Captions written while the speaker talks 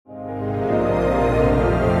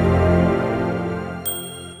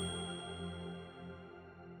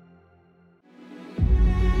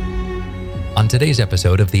today's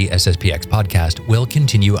episode of the SSPX Podcast, we'll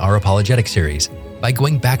continue our Apologetics Series by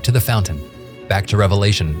going back to the fountain, back to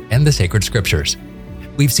Revelation and the sacred scriptures.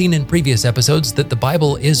 We've seen in previous episodes that the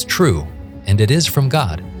Bible is true, and it is from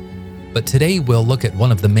God. But today we'll look at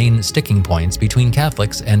one of the main sticking points between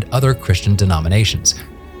Catholics and other Christian denominations.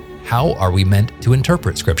 How are we meant to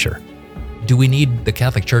interpret Scripture? Do we need the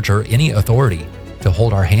Catholic Church or any authority to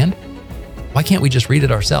hold our hand? Why can't we just read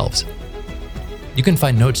it ourselves? You can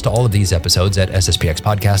find notes to all of these episodes at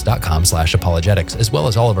sspxpodcast.com/apologetics, as well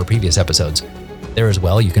as all of our previous episodes. There as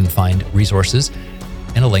well, you can find resources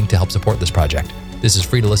and a link to help support this project. This is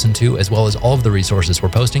free to listen to, as well as all of the resources we're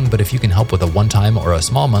posting, but if you can help with a one-time or a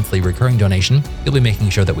small monthly recurring donation, you'll be making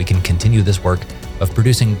sure that we can continue this work of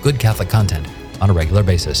producing good Catholic content on a regular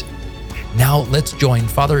basis. Now, let's join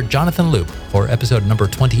Father Jonathan Loop for episode number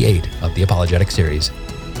 28 of the Apologetics Series.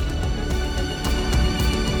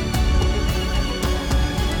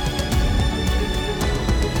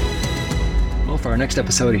 For our next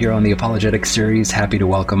episode here on the Apologetics Series, happy to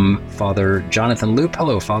welcome Father Jonathan Loop.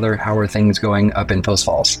 Hello, Father. How are things going up in Post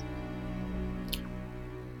Falls?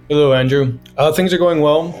 Hello, Andrew. Things are going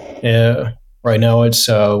well. Right now, it's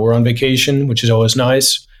we're on vacation, which is always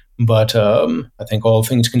nice. But I think all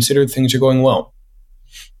things considered, things are going well.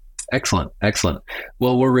 Excellent.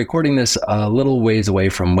 Well, we're recording this a little ways away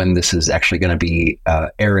from when this is actually going to be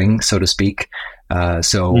airing, so to speak.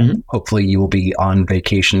 So hopefully you will be on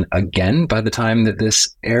vacation again by the time that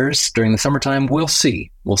this airs during the summertime. We'll see.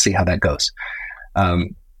 We'll see how that goes. But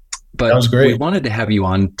Sounds great. We wanted to have you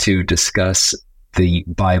on to discuss the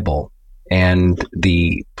Bible and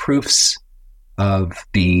the proofs of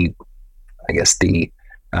the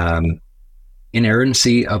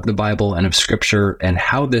inerrancy of the Bible and of Scripture, and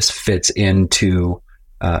how this fits into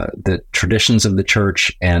the traditions of the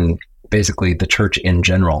Church and basically the Church in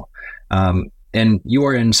general. And you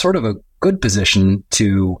are in sort of a good position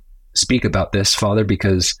to speak about this, Father,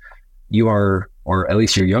 because you are, or at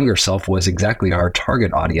least your younger self was exactly our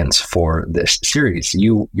target audience for this series.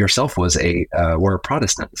 You yourself were a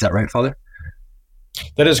Protestant. Is that right, Father?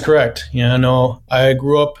 That is correct. Yeah, no, I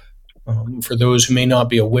grew up, for those who may not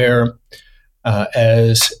be aware,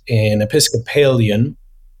 as an Episcopalian,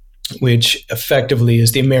 which effectively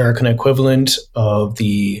is the American equivalent of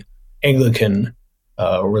the Anglican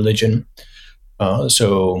religion.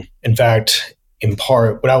 So, in fact, in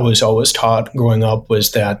part, what I was always taught growing up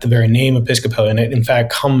was that the very name Episcopalian, it in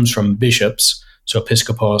fact comes from bishops. So,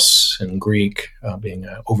 episkopos in Greek being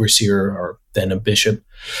an overseer or then a bishop.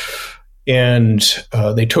 And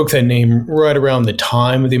they took that name right around the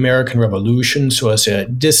time of the American Revolution so as to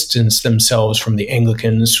distance themselves from the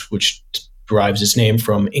Anglicans, which derives its name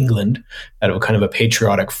from England, out of a kind of a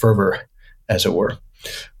patriotic fervor, as it were.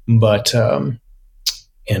 But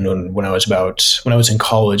and when I was in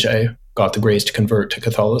college, I got the grace to convert to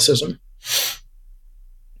Catholicism.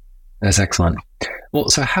 That's excellent. Well,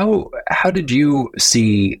 so how did you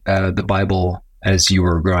see the Bible as you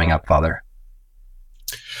were growing up, Father?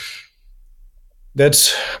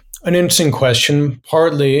 That's an interesting question,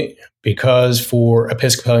 partly because for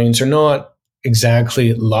Episcopalians are not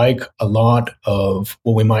exactly like a lot of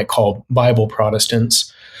what we might call Bible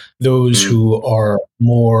Protestants, those who are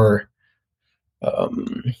more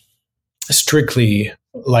strictly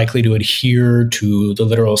likely to adhere to the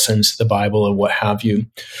literal sense of the Bible and what have you.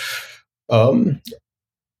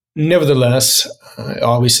 Nevertheless,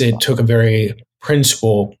 obviously it took a very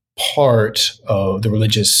principal part of the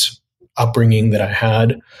religious upbringing that I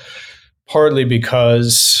had, partly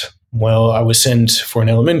because, well, I was sent for an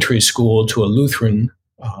elementary school to a Lutheran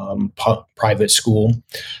private school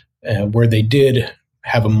where they did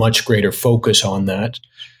have a much greater focus on that.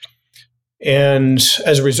 And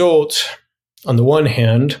as a result, on the one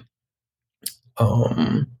hand,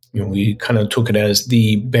 we kind of took it as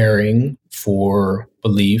the bearing for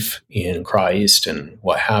belief in Christ and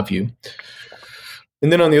what have you.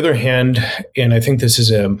 And then on the other hand, and I think this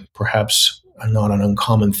is perhaps not an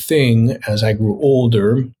uncommon thing, as I grew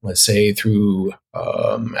older, let's say through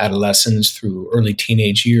adolescence, through early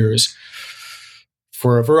teenage years,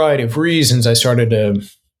 for a variety of reasons, I started to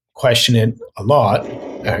question it a lot,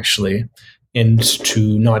 actually, and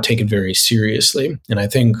to not take it very seriously. And I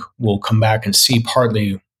think we'll come back and see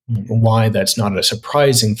partly why that's not a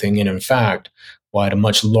surprising thing, and in fact, why at a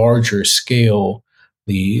much larger scale,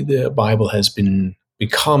 the Bible has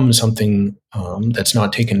become something that's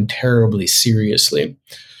not taken terribly seriously.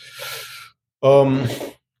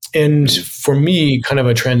 And for me, kind of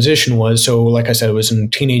a transition was, so like I said, it was in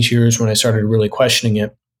teenage years when I started really questioning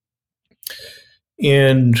it.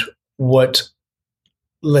 And what,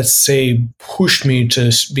 let's say, pushed me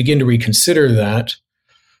to begin to reconsider that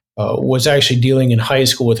was actually dealing in high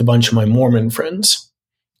school with a bunch of my Mormon friends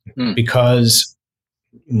because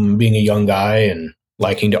being a young guy and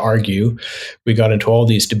liking to argue, we got into all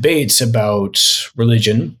these debates about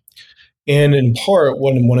religion. And in part,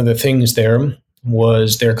 one of the things there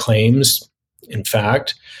was their claims, in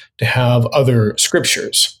fact, to have other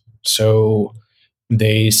scriptures. So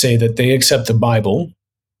they say that they accept the Bible,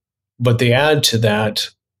 but they add to that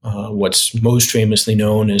what's most famously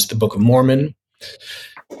known as the Book of Mormon,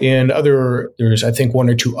 and there's, I think, one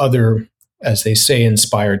or two other, as they say,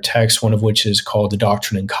 inspired texts, one of which is called the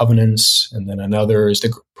Doctrine and Covenants, and then another is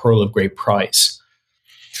the Pearl of Great Price.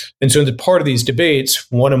 And so in the part of these debates,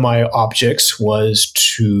 one of my objects was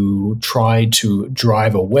to try to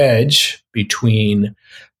drive a wedge between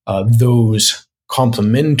those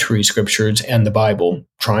complementary scriptures and the Bible,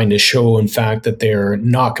 trying to show, in fact, that they're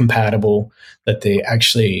not compatible, that they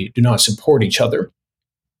actually do not support each other.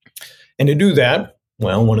 And to do that,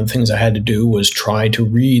 well, one of the things I had to do was try to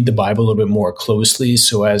read the Bible a little bit more closely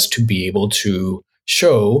so as to be able to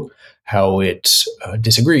show how it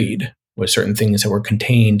disagreed with certain things that were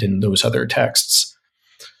contained in those other texts.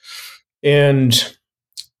 And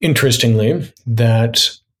interestingly,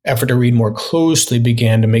 that effort to read more closely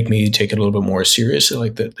began to make me take it a little bit more seriously,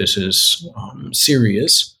 like that this is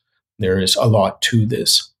serious. There is a lot to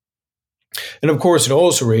this. And of course, it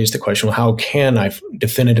also raised the question, well, how can I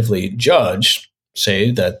definitively judge, say,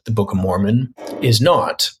 that the Book of Mormon is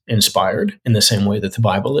not inspired in the same way that the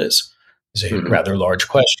Bible is? It's a rather large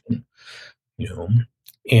question,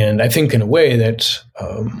 And I think in a way that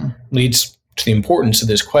leads to the importance of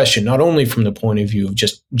this question, not only from the point of view of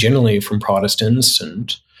just generally from Protestants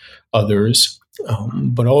and others,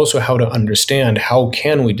 but also how to understand how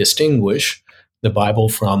can we distinguish the Bible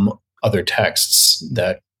from other texts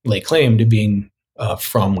that lay claim to being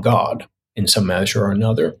from God in some measure or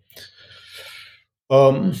another.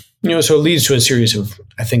 So it leads to a series of,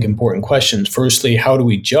 I think, important questions. Firstly, how do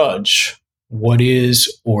we judge what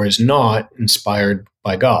is or is not inspired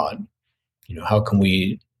by God? How can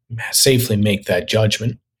we safely make that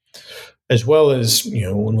judgment? As well as,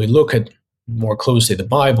 when we look at more closely the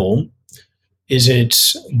Bible, is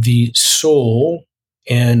it the sole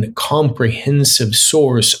and comprehensive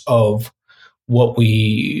source of what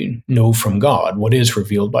we know from God, what is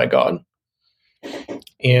revealed by God?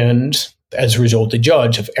 And as a result, the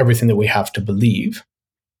judge of everything that we have to believe.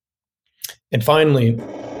 And finally,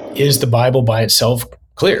 is the Bible by itself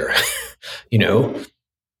clear?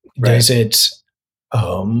 Does it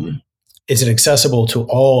is it accessible to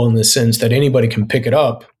all in the sense that anybody can pick it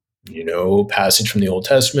up, passage from the Old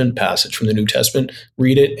Testament, passage from the New Testament,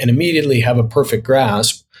 read it, and immediately have a perfect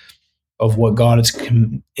grasp of what God is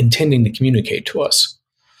intending to communicate to us?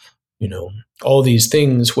 All these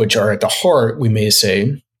things which are at the heart, we may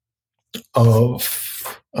say,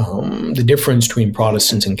 of the difference between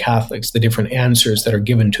Protestants and Catholics, the different answers that are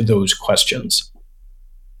given to those questions.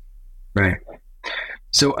 Right.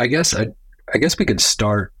 So I guess we could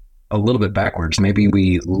start a little bit backwards. Maybe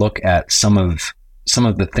we look at some of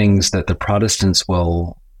the things that the Protestants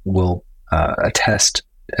will attest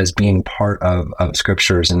as being part of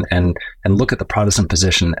scriptures and look at the Protestant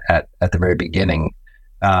position at the very beginning.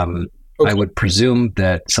 Okay. I would presume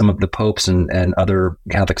that some of the popes and other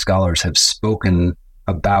Catholic scholars have spoken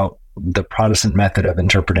about the Protestant method of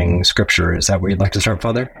interpreting scripture. Is that where you'd like to start,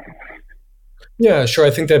 Father? Yeah, sure.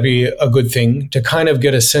 I think that'd be a good thing to kind of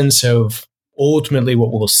get a sense of ultimately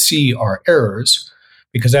what we'll see are errors,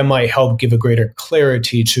 because that might help give a greater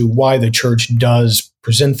clarity to why the church does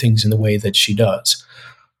present things in the way that she does.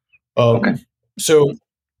 Okay. So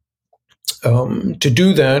to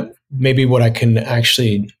do that, maybe what I can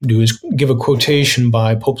actually do is give a quotation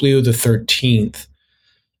by Pope Leo XIII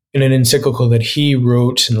in an encyclical that he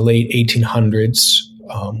wrote in the late 1800s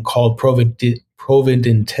called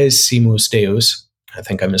Providentissimus Deus. I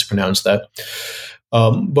think I mispronounced that,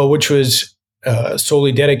 but which was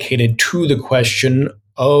solely dedicated to the question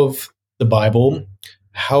of the Bible,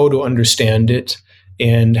 how to understand it,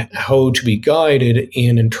 and how to be guided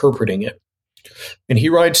in interpreting it. And he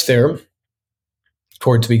writes there,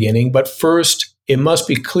 towards the beginning, but first it must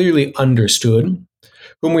be clearly understood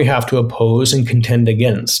whom we have to oppose and contend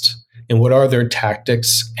against, and what are their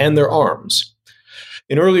tactics and their arms.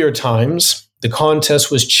 In earlier times, the contest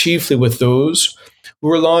was chiefly with those who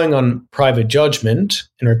were relying on private judgment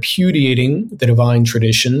and repudiating the divine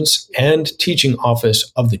traditions and teaching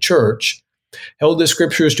office of the Church, held the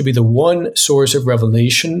Scriptures to be the one source of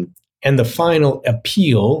revelation and the final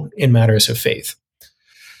appeal in matters of faith.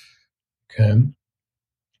 Okay.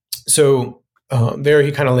 So there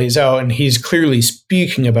he kind of lays out, and he's clearly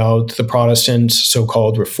speaking about the Protestant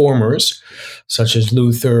so-called reformers, such as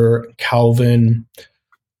Luther, Calvin,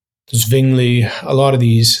 Zwingli, a lot of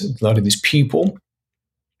these people.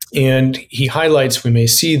 And he highlights, we may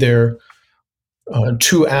see there,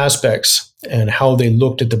 two aspects and how they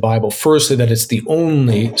looked at the Bible. Firstly, that it's the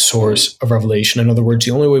only source of revelation. In other words,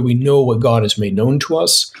 the only way we know what God has made known to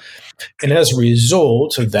us. And as a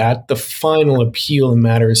result of that, the final appeal in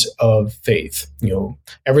matters of faith.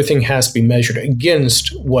 Everything has to be measured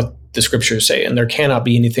against what the scriptures say, and there cannot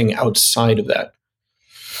be anything outside of that.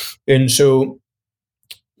 And so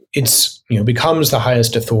it's becomes the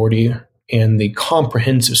highest authority and the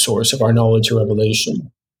comprehensive source of our knowledge of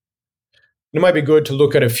revelation. It might be good to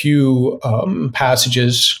look at a few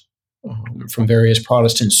passages from various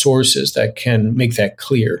Protestant sources that can make that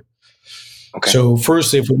clear. Okay. So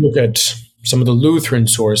firstly, if we look at some of the Lutheran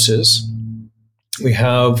sources, we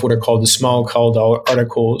have what are called the Smalcald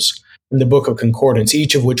articles in the Book of Concordance,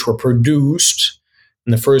 each of which were produced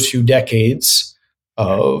in the first few decades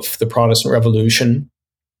of the Protestant Revolution,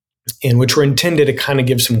 and which were intended to kind of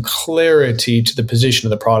give some clarity to the position of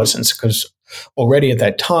the Protestants, because already at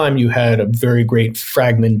that time you had a very great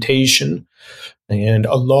fragmentation and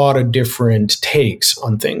a lot of different takes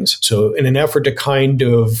on things. So in an effort to kind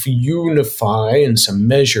of unify in some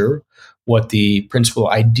measure what the principal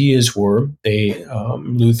ideas were, they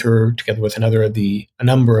Luther, together with a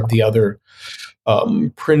number of the other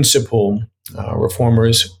principal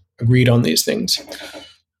reformers, agreed on these things.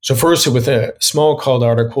 So first, with the Smalcald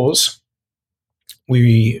articles,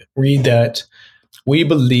 we read that we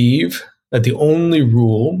believe that the only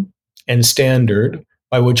rule and standard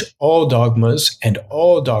by which all dogmas and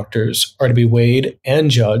all doctors are to be weighed and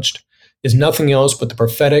judged is nothing else but the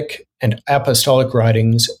prophetic and apostolic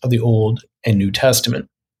writings of the Old and New Testament.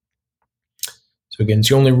 So again, it's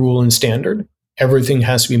the only rule and standard. Everything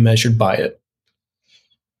has to be measured by it.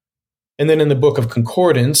 And then in the Book of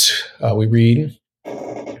Concordance, we read,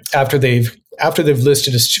 after they've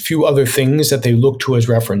listed a few other things that they look to as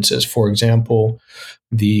references, for example,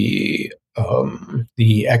 the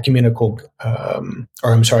ecumenical,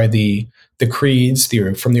 the creeds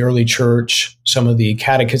from the early church, some of the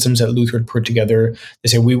catechisms that Luther had put together. They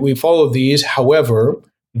say we follow these. However,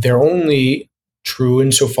 they're only true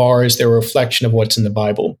insofar as they're a reflection of what's in the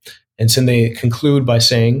Bible. And so they conclude by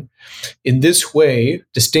saying, in this way,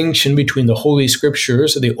 distinction between the Holy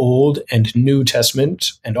Scriptures of the Old and New Testament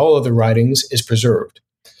and all other writings is preserved.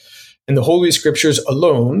 And the Holy Scriptures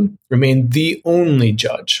alone remain the only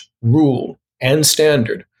judge, rule, and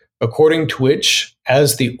standard, according to which,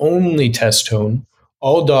 as the only test tone,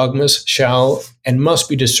 all dogmas shall and must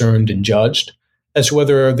be discerned and judged, as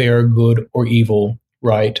whether they are good or evil,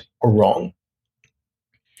 right or wrong.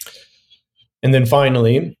 And then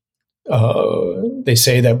finally, they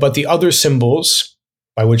say that, but the other symbols,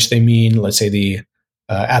 by which they mean, let's say, the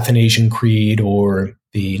Athanasian Creed or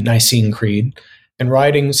the Nicene Creed, and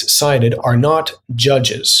writings cited are not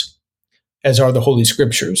judges, as are the Holy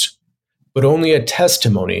Scriptures, but only a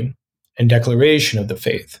testimony and declaration of the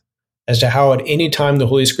faith, as to how at any time the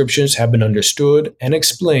Holy Scriptures have been understood and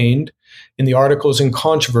explained in the articles in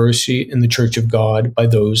controversy in the Church of God by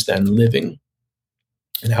those then living,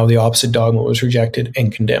 and how the opposite dogma was rejected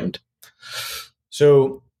and condemned.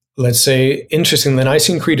 So let's say, interesting, the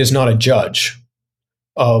Nicene Creed is not a judge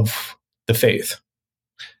of the faith.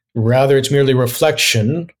 Rather, it's merely a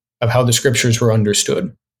reflection of how the Scriptures were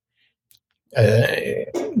understood.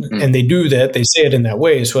 And they do that, they say it in that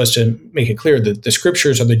way so as to make it clear that the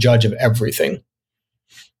Scriptures are the judge of everything.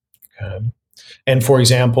 And for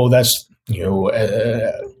example, that's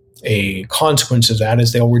a consequence of that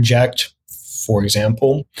is they'll reject, for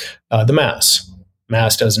example, the Mass.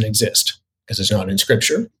 Mass doesn't exist because it's not in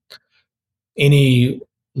Scripture. Any,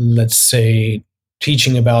 let's say,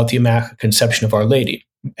 teaching about the Immaculate Conception of Our Lady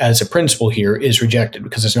as a principle here is rejected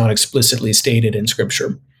because it's not explicitly stated in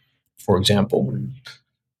Scripture, for example.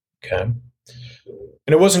 Okay. And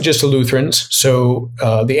it wasn't just the Lutherans. So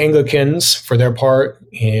the Anglicans, for their part,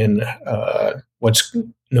 in what's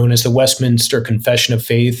known as the Westminster Confession of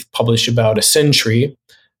Faith, published about a century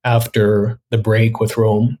after the break with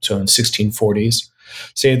Rome, so in the 1640s,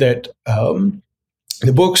 say that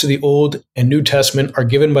the books of the Old and New Testament are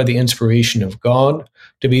given by the inspiration of God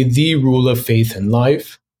to be the rule of faith and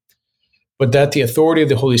life, but that the authority of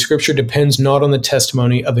the Holy Scripture depends not on the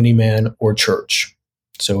testimony of any man or church.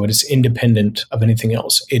 So it is independent of anything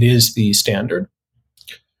else. It is the standard.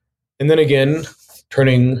 And then again,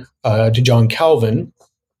 turning to John Calvin,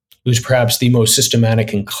 who's perhaps the most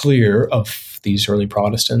systematic and clear of these early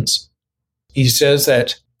Protestants, he says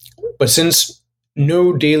that, but since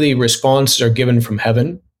no daily responses are given from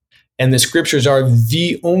heaven, and the scriptures are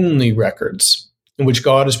the only records in which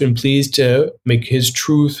God has been pleased to make his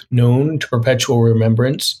truth known to perpetual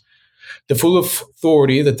remembrance. The full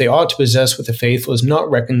authority that they ought to possess with the faithful is not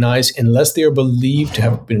recognized unless they are believed to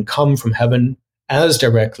have been come from heaven as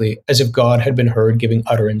directly as if God had been heard giving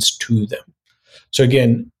utterance to them. So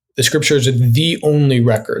again, the scriptures are the only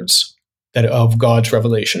records that of God's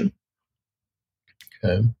revelation.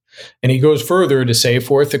 Okay. And he goes further to say,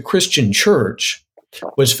 for if the Christian church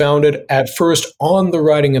was founded at first on the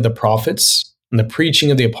writing of the prophets and the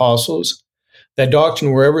preaching of the apostles, that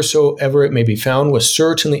doctrine, wherever soever it may be found, was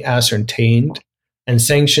certainly ascertained and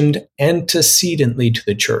sanctioned antecedently to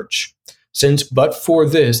the church, since but for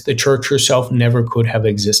this, the church herself never could have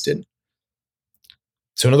existed.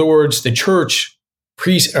 So in other words, the church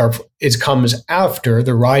comes after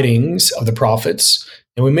the writings of the prophets,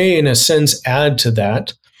 and we may, in a sense, add to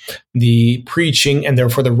that the preaching and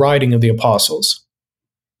therefore the writing of the apostles.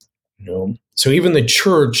 So even the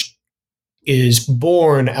church is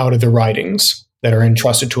born out of the writings that are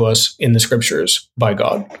entrusted to us in the scriptures by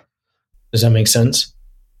God. Does that make sense?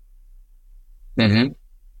 Mm-hmm.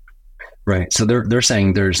 Right. So they're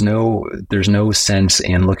saying there's no sense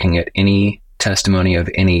in looking at any testimony of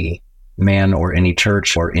any man or any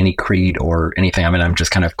church or any creed or anything. I mean, I'm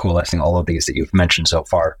just kind of coalescing all of these that you've mentioned so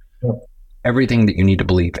far. Yeah. Everything that you need to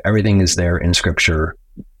believe, everything is there in scripture.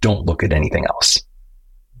 Don't look at anything else.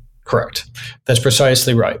 Correct. That's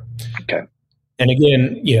precisely right. Okay. And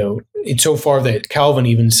again, it's so far that Calvin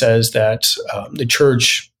even says that the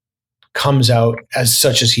church comes out as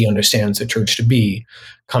such as he understands the church to be,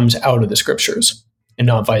 comes out of the scriptures and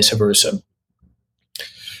not vice versa.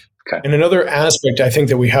 Okay. And another aspect I think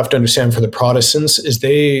that we have to understand for the Protestants is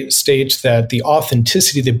they state that the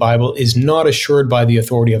authenticity of the Bible is not assured by the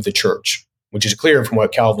authority of the church, which is clear from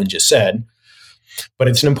what Calvin just said, but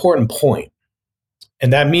it's an important point.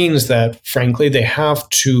 And that means that, frankly, they have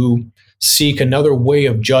to seek another way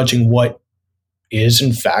of judging what is,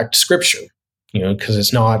 in fact, Scripture, because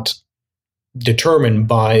it's not determined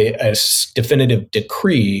by a definitive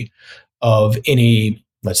decree of any,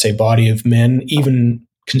 let's say, body of men, even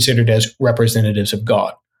considered as representatives of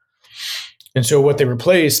God. And so what they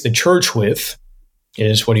replace the church with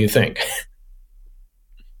is, what do you think?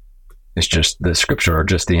 It's just the Scripture, or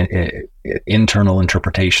just the internal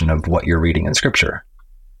interpretation of what you're reading in Scripture.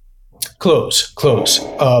 Close.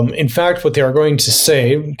 In fact, what they are going to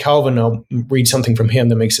say, Calvin, I'll read something from him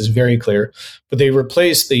that makes this very clear, but they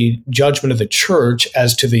replace the judgment of the church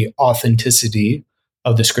as to the authenticity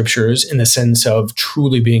of the scriptures in the sense of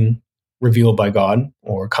truly being revealed by God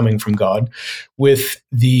or coming from God with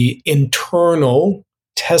the internal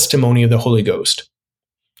testimony of the Holy Ghost.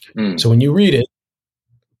 So when you read it,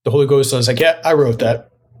 the Holy Ghost is like, yeah, I wrote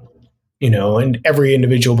that, and every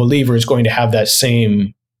individual believer is going to have that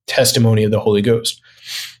same testimony of the Holy Ghost.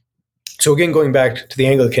 So again, going back to the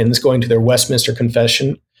Anglicans, going to their Westminster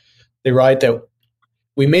Confession, they write that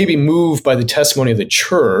we may be moved by the testimony of the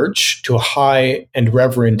church to a high and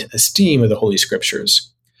reverent esteem of the Holy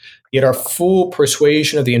Scriptures. Yet our full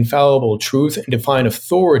persuasion of the infallible truth and divine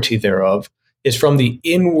authority thereof is from the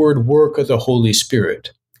inward work of the Holy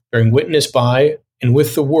Spirit, bearing witness by and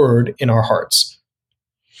with the word in our hearts.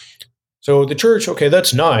 So the church, okay,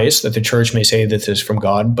 that's nice that the church may say that this is from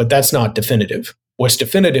God, but that's not definitive. What's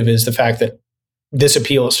definitive is the fact that this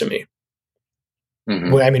appeals to me.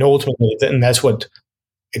 Mm-hmm. Well, I mean, ultimately, and that's what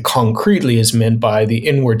it concretely is meant by the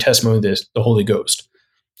inward testimony of the Holy Ghost.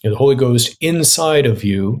 The Holy Ghost inside of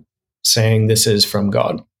you saying this is from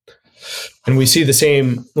God. And we see the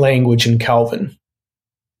same language in Calvin.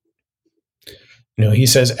 He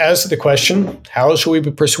says, as to the question, how shall we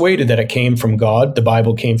be persuaded that it came from God, the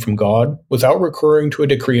Bible came from God, without recurring to a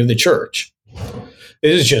decree of the church?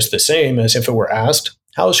 It is just the same as if it were asked,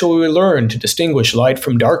 how shall we learn to distinguish light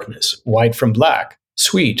from darkness, white from black,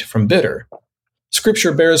 sweet from bitter?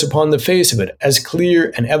 Scripture bears upon the face of it as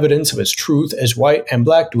clear an evidence of its truth as white and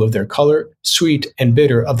black do of their color, sweet and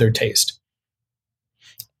bitter of their taste.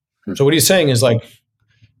 So what he's saying is like,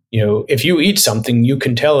 if you eat something, you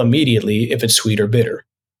can tell immediately if it's sweet or bitter,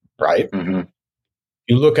 right? Mm-hmm.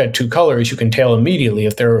 You look at two colors, you can tell immediately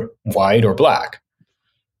if they're white or black.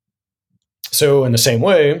 So in the same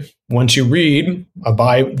way, once you read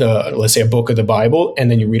let's say a book of the Bible,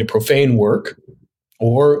 and then you read a profane work,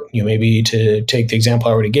 or maybe to take the example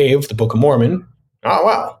I already gave, the Book of Mormon. Oh,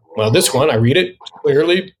 wow. Well, this one, I read it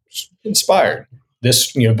clearly inspired.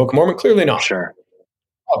 This, Book of Mormon, clearly not. Sure.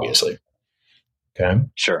 Obviously. Okay.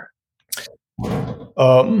 Sure.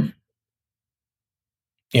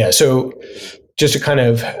 So just to kind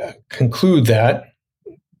of conclude that,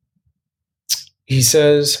 he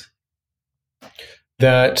says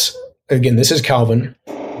that, again, this is Calvin.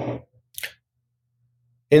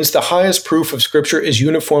 Hence, the highest proof of Scripture is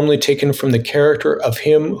uniformly taken from the character of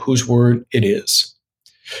him whose word it is.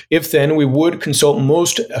 If then we would consult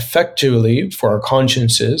most effectually for our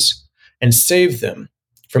consciences and save them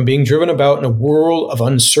from being driven about in a whirl of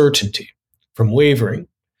uncertainty, from wavering,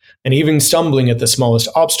 and even stumbling at the smallest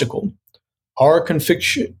obstacle, our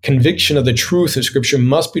conviction of the truth of Scripture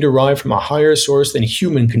must be derived from a higher source than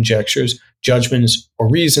human conjectures, judgments, or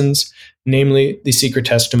reasons, namely the secret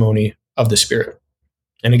testimony of the Spirit.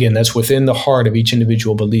 And again, that's within the heart of each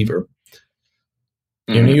individual believer.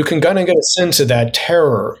 Mm-hmm. You can kind of get a sense of that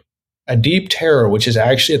terror, a deep terror, which is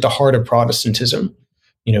actually at the heart of Protestantism.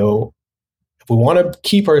 If we want to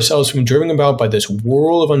keep ourselves from driven about by this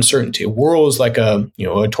whirl of uncertainty, a whirl is like a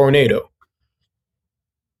tornado.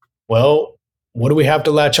 Well, what do we have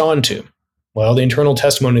to latch on to? Well, the internal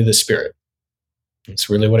testimony of the Spirit. It's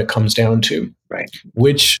really what it comes down to. Right.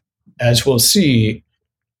 Which, as we'll see,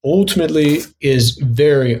 ultimately is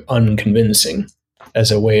very unconvincing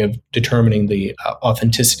as a way of determining the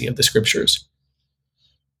authenticity of the Scriptures.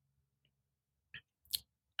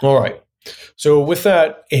 All right. So with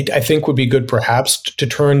that, I think would be good perhaps to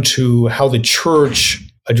turn to how the church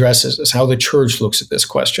addresses this, how the church looks at this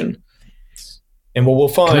question. And what we'll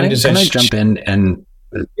find is that... Can I jump in and...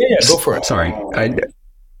 Yeah, go for it. Sorry.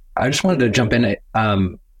 I just wanted to jump in.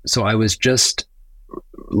 So I was just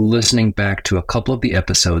listening back to a couple of the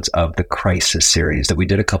episodes of the Crisis series that we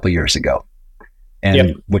did a couple years ago,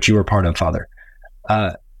 and which you were part of, Father.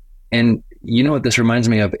 And you know what this reminds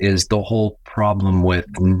me of is the whole problem with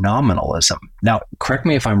nominalism. Now, correct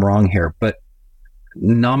me if I'm wrong here, but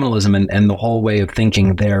nominalism and the whole way of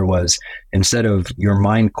thinking there was, instead of your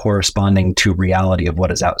mind corresponding to reality of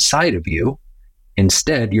what is outside of you,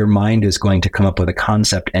 instead your mind is going to come up with a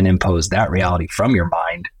concept and impose that reality from your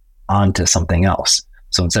mind onto something else.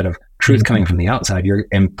 So instead of truth coming from the outside, you're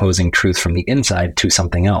imposing truth from the inside to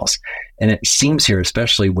something else. And it seems here,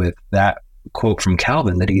 especially with that quote from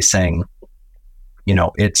Calvin, that he's saying,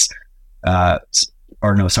 it's,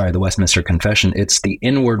 the Westminster Confession, it's the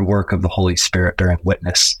inward work of the Holy Spirit bearing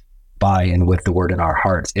witness by and with the word in our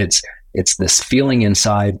hearts. It's this feeling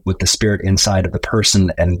inside with the Spirit inside of the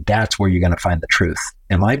person, and that's where you're going to find the truth.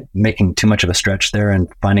 Am I making too much of a stretch there and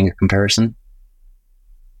finding a comparison?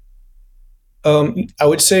 I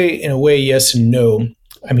would say in a way, yes and no.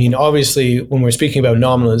 I mean, obviously, when we're speaking about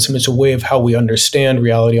nominalism, it's a way of how we understand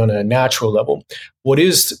reality on a natural level. What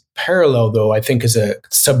is parallel, though, I think, is a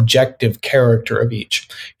subjective character of each,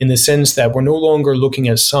 in the sense that we're no longer looking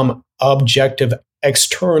at some objective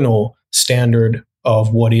external standard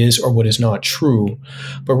of what is or what is not true,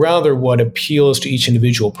 but rather what appeals to each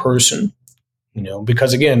individual person.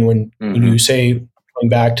 Because again, when you say, going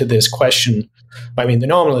back to this question, I mean, the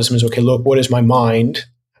nominalism is, okay, look, what is my mind,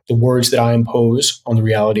 the words that I impose on the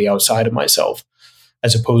reality outside of myself,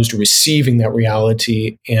 as opposed to receiving that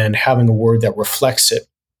reality and having a word that reflects it.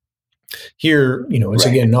 Here, it's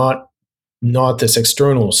right. Again, not this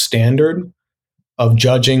external standard of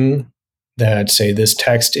judging that, say, this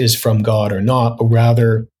text is from God or not, but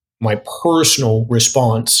rather my personal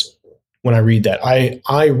response when I read that.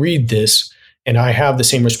 I read this and I have the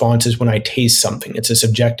same responses when I taste something. It's a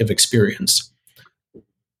subjective experience.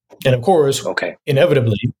 And of course,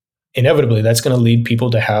 inevitably, that's going to lead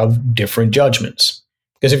people to have different judgments.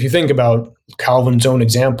 Because if you think about Calvin's own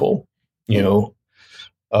example, different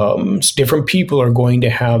people are going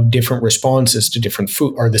to have different responses to different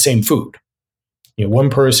food or the same food.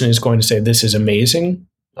 One person is going to say, this is amazing.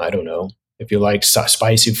 I don't know. If you like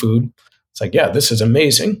spicy food, it's like, yeah, this is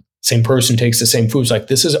amazing. Same person takes the same food. It's like,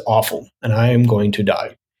 this is awful and I am going to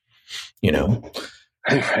die.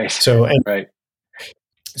 Right.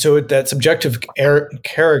 So that subjective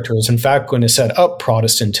character is in fact going to set up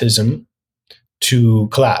Protestantism to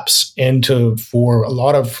collapse, and for a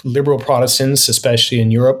lot of liberal Protestants, especially in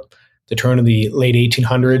Europe, the turn of the late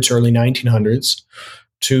 1800s, early 1900s,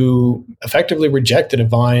 to effectively reject the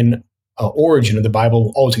divine origin of the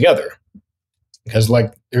Bible altogether. Because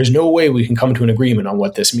there's no way we can come to an agreement on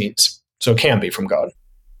what this means. So it can't be from God.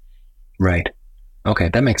 Right. Okay,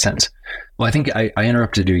 that makes sense. Well, I think I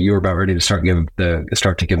interrupted you. You were about ready to start to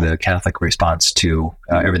give the Catholic response to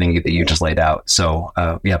everything that you just laid out. So,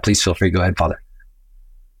 please feel free. Go ahead, Father.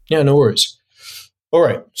 Yeah, no worries. All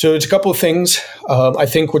right. So it's a couple of things I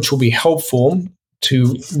think which will be helpful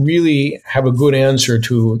to really have a good answer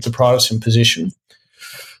to the Protestant position.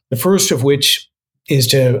 The first of which is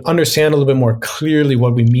to understand a little bit more clearly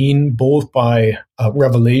what we mean both by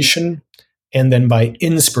revelation and then by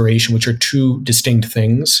inspiration, which are two distinct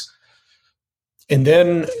things. And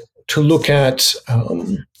then to look at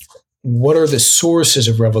what are the sources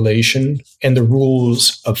of revelation and the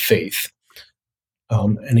rules of faith.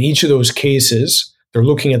 In each of those cases, they're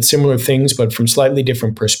looking at similar things, but from slightly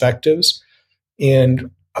different perspectives. And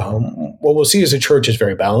what we'll see is the church is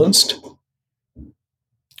very balanced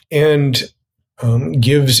and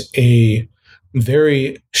gives a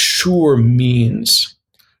very sure means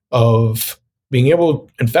of being able,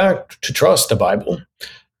 in fact, to trust the Bible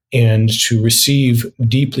and to receive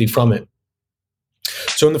deeply from it.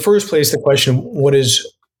 So in the first place, the question, what is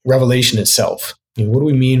revelation itself? What do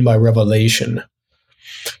we mean by revelation?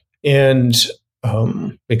 And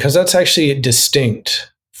because that's actually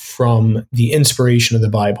distinct from the inspiration of the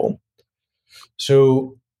Bible.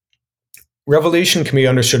 So revelation can be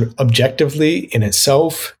understood objectively in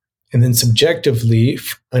itself and then subjectively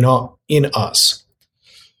in us.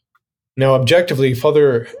 Now, objectively,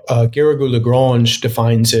 Father Garrigou-Lagrange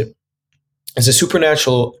defines it as a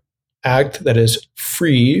supernatural act that is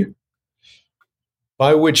free,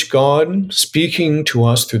 by which God, speaking to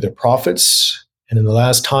us through the prophets and in the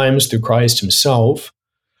last times through Christ himself,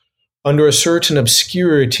 under a certain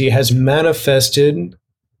obscurity has manifested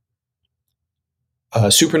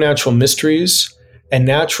supernatural mysteries and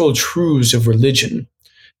natural truths of religion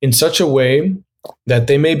in such a way that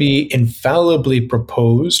they may be infallibly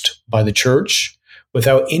proposed by the church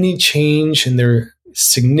without any change in their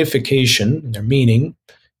signification, their meaning,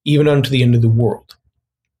 even unto the end of the world.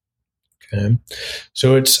 Okay?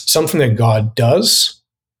 So it's something that God does,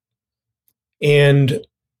 and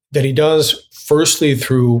that he does firstly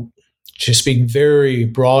through, to speak very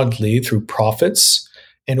broadly, through prophets,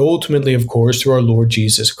 and ultimately, of course, through our Lord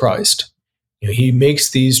Jesus Christ. He makes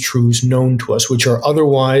these truths known to us, which are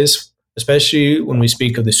otherwise, especially when we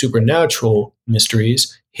speak of the supernatural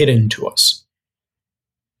mysteries, hidden to us.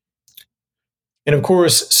 And of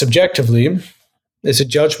course, subjectively, it's a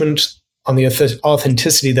judgment on the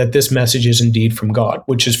authenticity that this message is indeed from God,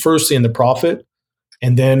 which is firstly in the prophet,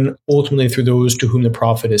 and then ultimately through those to whom the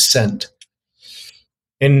prophet is sent.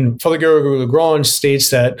 And Father Garrigou-Lagrange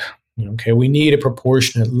states that, we need a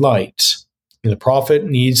proportionate light. The prophet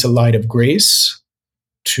needs a light of grace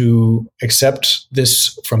to accept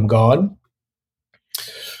this from God.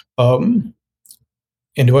 And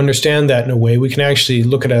to understand that in a way, we can actually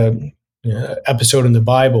look at a episode in the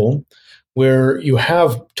Bible where you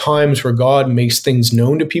have times where God makes things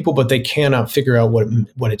known to people, but they cannot figure out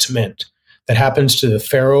what it's meant. That happens to the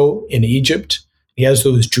Pharaoh in Egypt. He has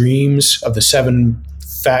those dreams of the 7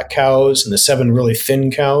 fat cows and the 7 really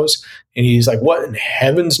thin cows. And he's like, what in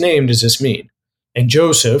heaven's name does this mean? And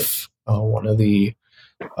Joseph, one of the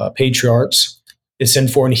patriarchs, is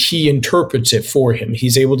sent for, and he interprets it for him.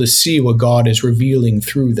 He's able to see what God is revealing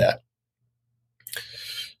through that.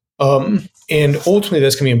 And ultimately,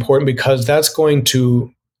 that's going to be important because that's going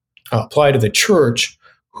to apply to the church,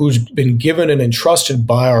 who's been given and entrusted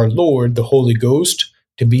by our Lord, the Holy Ghost,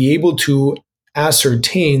 to be able to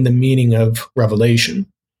ascertain the meaning of revelation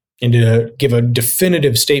and to give a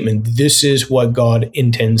definitive statement. This is what God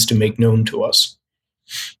intends to make known to us.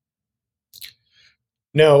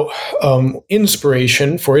 Now,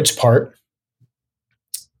 inspiration, for its part,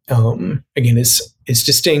 again, it's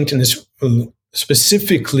distinct and is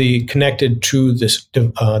specifically connected to this,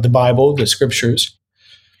 the Bible, the Scriptures.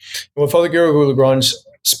 And what Father Garrigou-Lagrange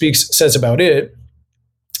says about it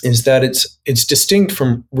is that it's distinct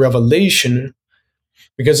from revelation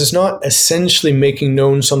because it's not essentially making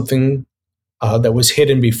known something that was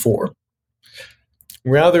hidden before.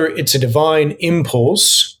 Rather, it's a divine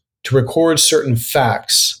impulse to record certain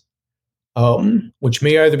facts, which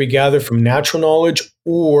may either be gathered from natural knowledge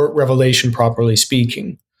or revelation, properly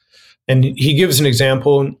speaking. And he gives an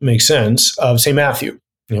example, makes sense, of St. Matthew.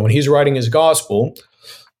 When he's writing his gospel,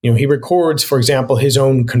 he records, for example, his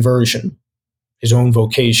own conversion, his own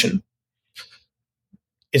vocation.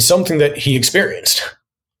 It's something that he experienced,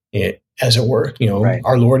 as it were. Right.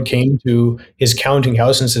 Our Lord came to his counting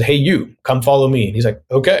house and said, hey, you, come follow me. And he's like,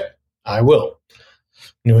 okay, I will.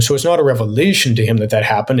 So it's not a revelation to him that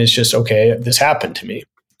happened. It's just, okay, this happened to me.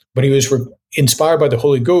 But he was inspired by the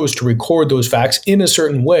Holy Ghost to record those facts in a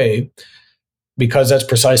certain way because that's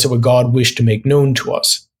precisely what God wished to make known to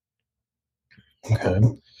us. Okay.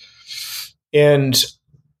 And,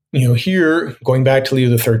 here, going back to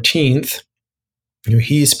Leo XIII,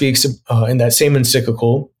 he speaks in that same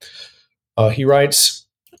encyclical, he writes,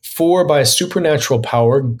 "For by supernatural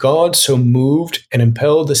power, God so moved and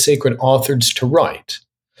impelled the sacred authors to write.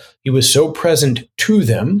 He was so present to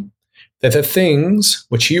them that the things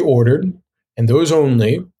which he ordered, and those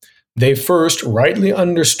only, they first rightly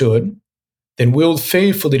understood, then willed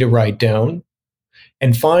faithfully to write down,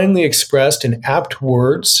 and finally expressed in apt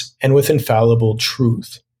words and with infallible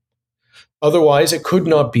truth. Otherwise, it could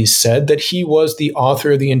not be said that he was the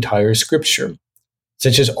author of the entire Scripture.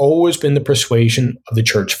 Such has always been the persuasion of the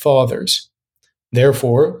Church Fathers.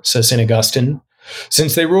 Therefore, says St. Augustine,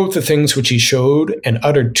 since they wrote the things which he showed and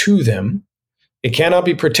uttered to them, it cannot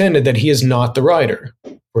be pretended that he is not the writer,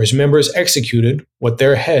 for his members executed what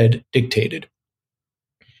their head dictated.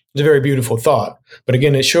 It's a very beautiful thought. But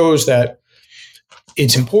again, it shows that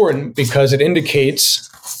it's important because it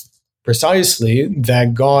indicates precisely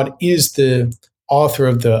that God is the author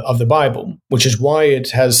of the Bible, which is why it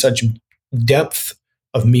has such depth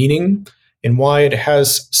of meaning and why it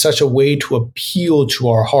has such a way to appeal to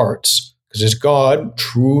our hearts, because it's God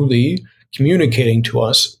truly communicating to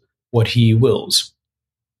us what he wills.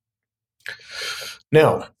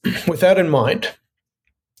 Now, with that in mind,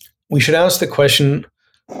 we should ask the question,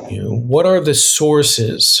 what are the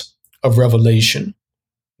sources of revelation?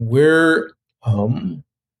 Where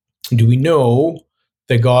do we know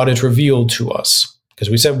that God is revealed to us? Because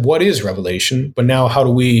we said, what is revelation? But now how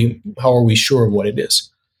are we sure of what it is?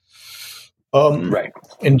 Right.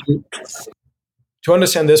 And to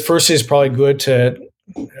understand this, first it's probably good to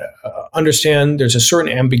understand there's a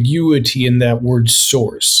certain ambiguity in that word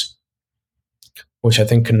source, which I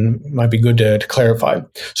think might be good to clarify.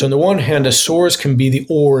 So on the one hand, a source can be the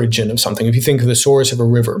origin of something. If you think of the source of a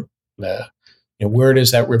river, where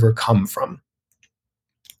does that river come from?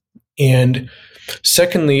 And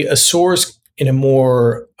secondly, a source in a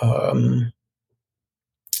more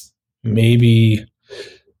maybe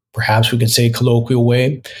perhaps we could say colloquial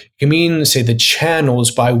way, can mean, say, the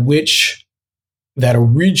channels by which that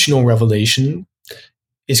original revelation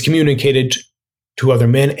is communicated to other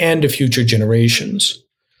men and to future generations.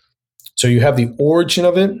 So you have the origin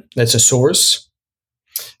of it, that's a source.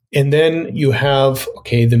 And then you have,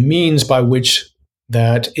 the means by which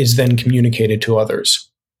that is then communicated to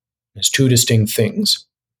others. There's two distinct things.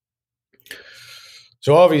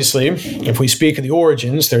 So obviously, if we speak of the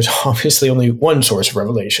origins, there's obviously only one source of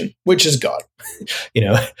revelation, which is God.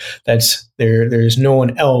 There's no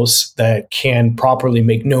one else that can properly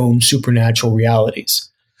make known supernatural realities.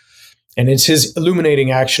 And it's his illuminating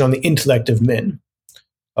action on the intellect of men.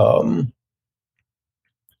 So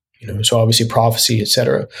obviously prophecy,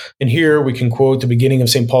 etc. And here we can quote the beginning of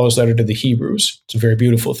St. Paul's letter to the Hebrews. It's a very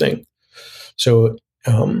beautiful thing. So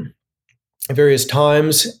at various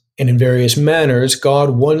times and in various manners, God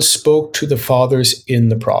once spoke to the fathers in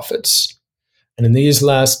the prophets. And in these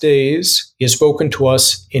last days, he has spoken to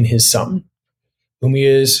us in his Son, whom he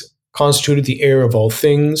has constituted the heir of all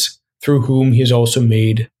things, through whom he has also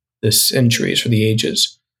made the centuries or the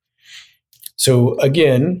ages. So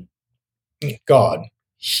again, God,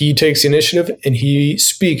 he takes the initiative and he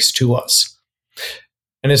speaks to us.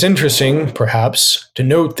 And it's interesting, perhaps, to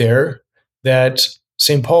note there that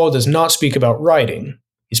St. Paul does not speak about writing.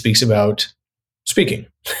 He speaks about speaking.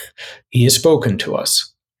 He has spoken to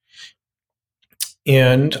us.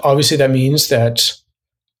 And obviously that means that,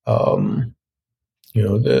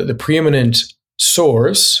 the preeminent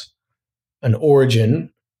source, an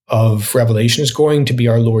origin of revelation is going to be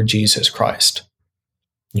our Lord Jesus Christ.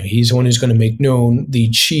 He's the one who's going to make known the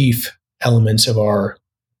chief elements of our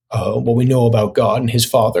what we know about God and his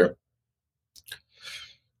Father.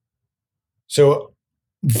 So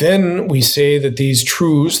then we say that these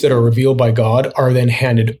truths that are revealed by God are then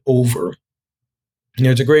handed over.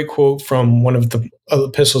 There's a great quote from one of the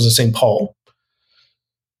epistles of St. Paul.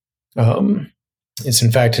 It's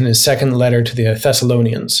in fact in his second letter to the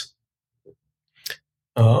Thessalonians.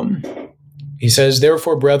 He says,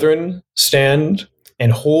 "Therefore, brethren, stand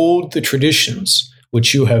and hold the traditions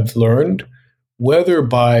which you have learned, whether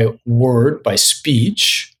by word, by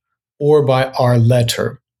speech, or by our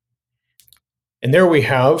letter." And there we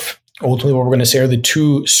have, ultimately, what we're going to say are the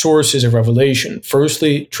two sources of revelation.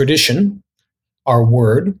 Firstly, tradition, our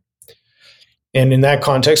word. And in that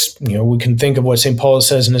context, we can think of what St. Paul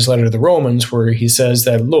says in his letter to the Romans, where he says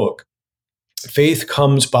that, look, faith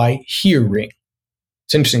comes by hearing.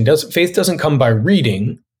 It's interesting. Faith doesn't come by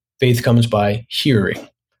reading. Faith comes by hearing.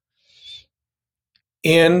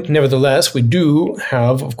 And nevertheless, we do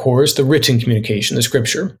have, of course, the written communication, the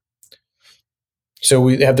scripture. So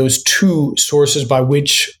we have those two sources by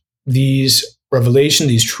which these revelation,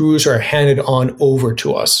 these truths are handed on over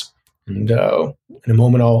to us. And in a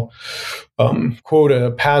moment, I'll quote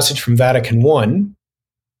a passage from Vatican I,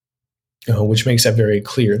 which makes that very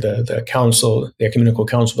clear, the Ecumenical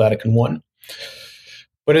Council of Vatican I.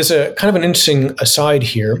 But as a kind of an interesting aside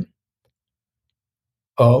here,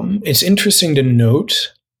 it's interesting to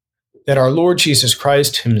note that our Lord Jesus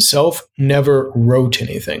Christ himself never wrote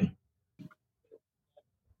anything.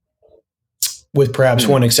 with perhaps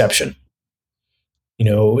one exception.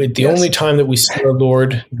 The only time that we see our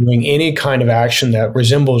Lord doing any kind of action that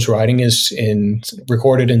resembles writing is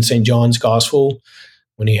recorded in St. John's Gospel,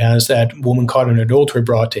 when he has that woman caught in adultery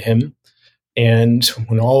brought to him. And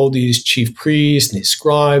when all these chief priests and these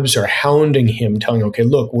scribes are hounding him, telling, okay,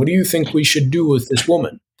 look, what do you think we should do with this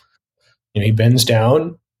woman? He bends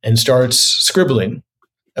down and starts scribbling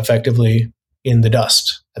effectively in the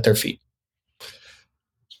dust at their feet.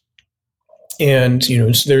 And,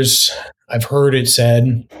 I've heard it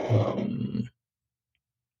said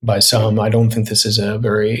by some, I don't think this is a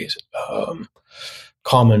very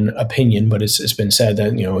common opinion, but it's been said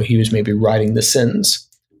that, he was maybe writing the sins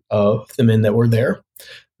of the men that were there.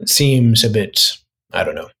 It seems a bit, I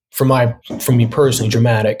don't know, for me personally,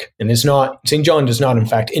 dramatic. And St. John does not, in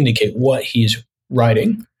fact, indicate what he's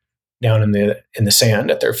writing down in the sand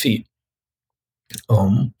at their feet.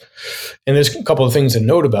 And there's a couple of things to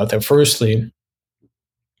note about that. Firstly,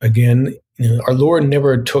 again, our Lord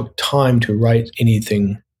never took time to write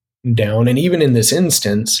anything down. And even in this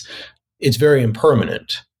instance, it's very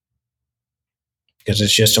impermanent because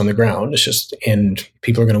it's just on the ground. And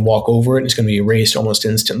people are going to walk over it and it's going to be erased almost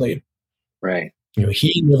instantly. Right.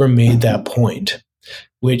 He never made that point,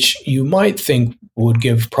 which you might think would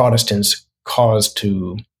give Protestants pause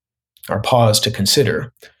to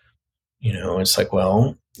consider. It's like,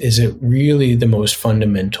 well, is it really the most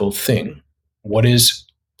fundamental thing? What is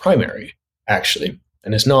primary, actually?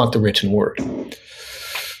 And it's not the written word.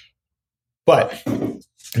 But,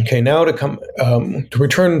 okay, now to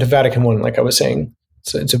return to Vatican I, like I was saying,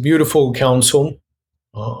 it's a beautiful council,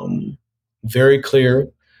 very clear,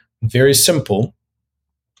 very simple,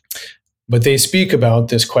 but they speak about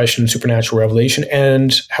this question of supernatural revelation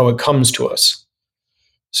and how it comes to us.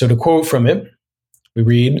 So to quote from it, we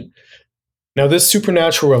read, "Now this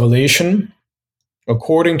supernatural revelation,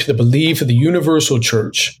 according to the belief of the universal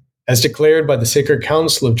church, as declared by the Sacred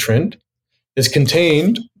Council of Trent, is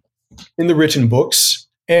contained in the written books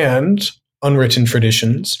and unwritten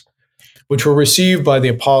traditions, which were received by the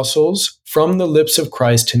apostles from the lips of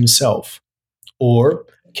Christ himself, or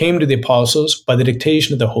came to the apostles by the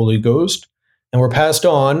dictation of the Holy Ghost, and were passed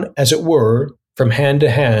on, as it were, from hand to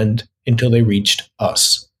hand until they reached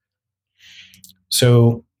us."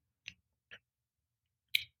 So,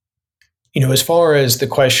 as far as the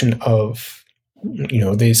question of,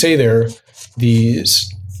 they say there, these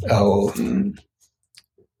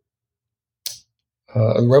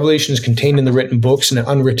revelations contained in the written books and the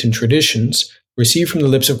unwritten traditions received from the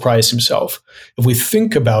lips of Christ himself. If we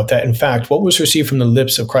think about that, in fact, what was received from the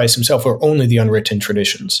lips of Christ himself were only the unwritten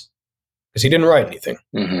traditions, because he didn't write anything.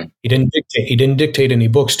 Mm-hmm. He didn't dictate any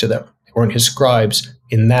books to them. They weren't his scribes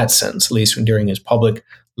in that sense, at least during his public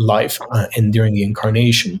life and during the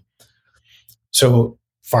incarnation. So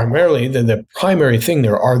primarily, the primary thing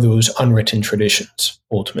there are those unwritten traditions,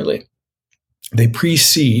 ultimately. They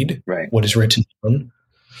precede what is written down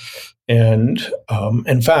and,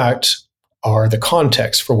 in fact, are the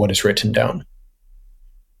context for what is written down.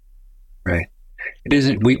 Right. It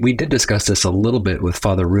is. We did discuss this a little bit with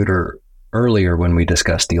Father Reuter earlier when we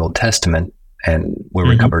discussed the Old Testament, and we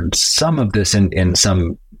recovered some of this in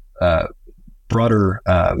some broader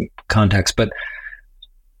context. But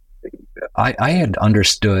I had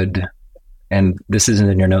understood, and this isn't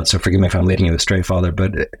in your notes, so forgive me if I'm leading you astray, Father,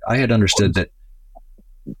 but I had understood that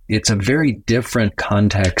it's a very different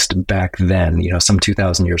context back then, some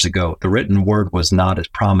 2,000 years ago. The written word was not as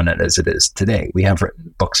prominent as it is today. We have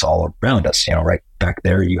written books all around us, right back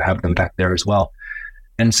there. You have them back there as well.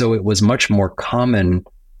 And so it was much more common,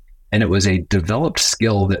 and it was a developed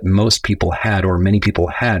skill that most people had, or many people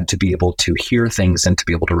had, to be able to hear things and to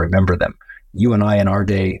be able to remember them. You and I in our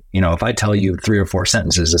day, if I tell you 3 or 4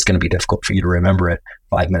 sentences, it's going to be difficult for you to remember it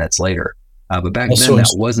 5 minutes later. But back then,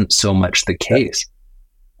 that wasn't so much the case.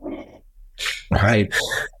 Right.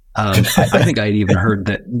 I think I'd even heard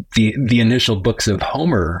that the initial books of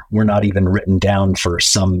Homer were not even written down for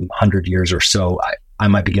some 100 years or so. I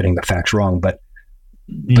might be getting the facts wrong, but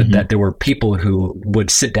that there were people who would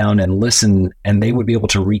sit down and listen, and they would be able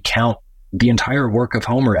to recount the entire work of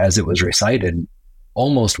Homer as it was recited,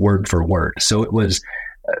 almost word for word. So it was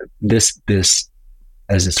this,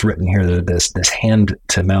 as it's written here, this hand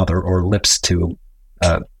to mouth or lips to,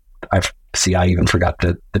 I even forgot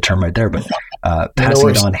the term right there, but passing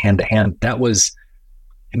it on hand to hand, that was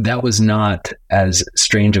not as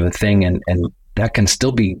strange of a thing, and that can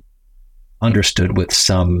still be understood with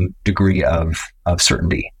some degree of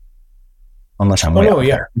certainty, unless I'm way out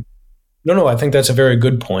there. No, I think that's a very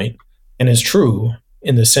good point, and it's true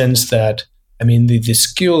in the sense that, the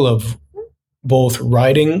skill of both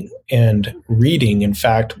writing and reading, in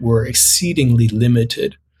fact, were exceedingly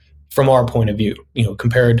limited from our point of view,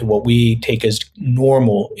 compared to what we take as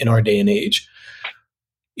normal in our day and age.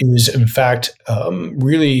 It was, in fact,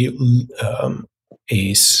 really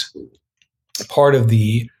a part of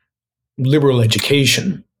the liberal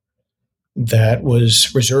education that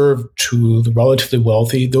was reserved to the relatively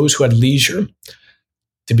wealthy, those who had leisure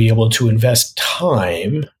to be able to invest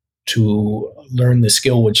time to learn the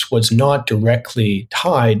skill, which was not directly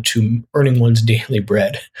tied to earning one's daily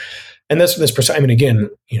bread. And that's precise. I mean, again,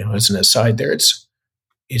 as an aside there,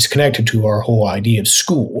 it's connected to our whole idea of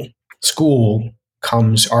school.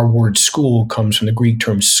 Our word school comes from the Greek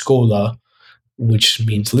term schola, which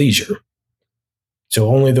means leisure. So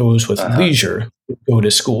only those with leisure go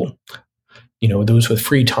to school. Those with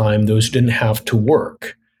free time, those who didn't have to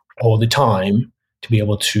work all the time to be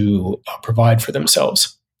able to provide for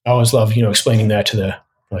themselves. I always love, explaining that to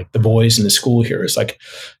the boys in the school here. It's like,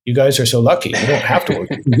 you guys are so lucky. You don't have to work.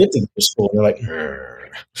 You can get to go to school. And they're like,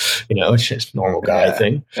 it's just a normal guy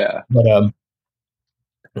thing. Yeah. But,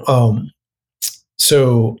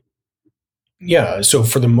 so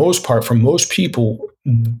for the most part, for most people,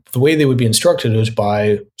 the way they would be instructed was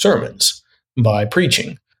by sermons, by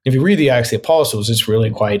preaching. If you read the Acts of the Apostles, it's really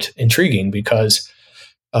quite intriguing because,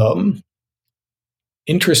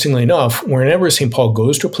 interestingly enough, whenever St. Paul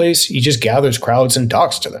goes to a place, he just gathers crowds and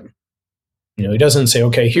talks to them. He doesn't say,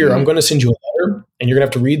 okay, here, I'm going to send you a letter, and you're going to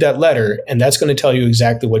have to read that letter, and that's going to tell you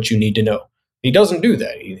exactly what you need to know. He doesn't do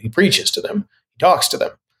that. He preaches to them. He talks to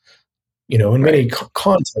them. In many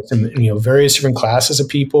contexts, and various different classes of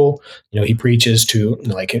people. He preaches to,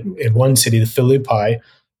 like in one city, the Philippi,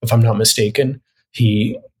 if I'm not mistaken,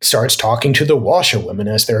 he starts talking to the washerwomen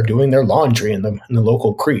as they're doing their laundry in the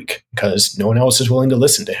local creek because no one else is willing to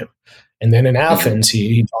listen to him. And then in Athens,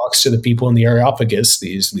 he talks to the people in the Areopagus,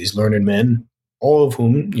 these learned men, all of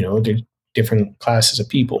whom, they're different classes of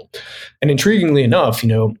people. And intriguingly enough,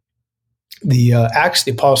 the Acts of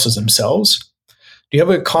the Apostles themselves, do you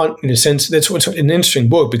have in a sense, that's what's an interesting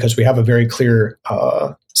book because we have a very clear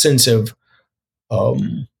sense of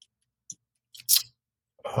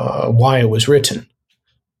why it was written.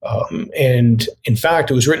 And in fact,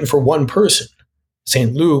 it was written for one person.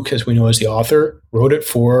 St. Luke, as we know as the author, wrote it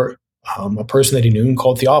for a person that he knew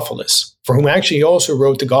called Theophilus, for whom actually he also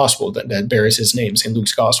wrote the gospel that bears his name, St.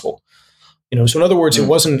 Luke's gospel. So in other words, it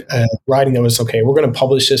wasn't a writing that was, okay, we're going to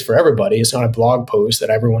publish this for everybody. It's not a blog post that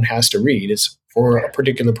everyone has to read. It's for a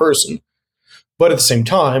particular person. But at the same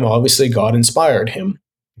time, obviously, God inspired him.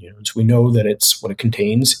 So we know that what it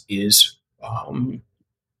contains is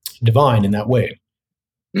divine in that way.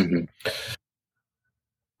 Mm-hmm.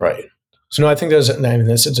 Right. So no, I think it's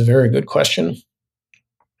a very good question.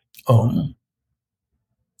 And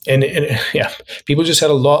people just had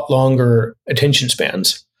a lot longer attention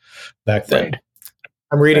spans back then. Right.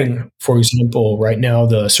 I'm reading, for example, right now,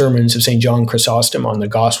 the sermons of St. John Chrysostom on the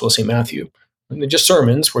Gospel of St. Matthew. And they're just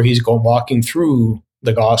sermons where he's walking through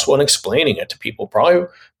the gospel and explaining it to people, probably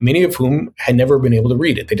many of whom had never been able to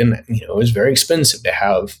read it. They didn't, it was very expensive to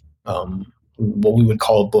have what we would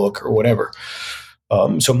call a book or whatever.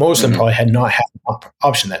 So most of them probably had not had an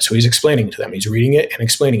option that. So he's explaining it to them. He's reading it and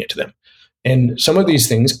explaining it to them. And some of these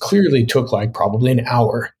things clearly took probably an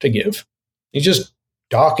hour to give. He's just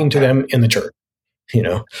talking to them in the church,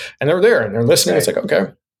 and they're there and they're listening. Right. It's like,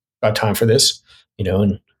 okay, got time for this,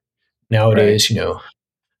 and nowadays,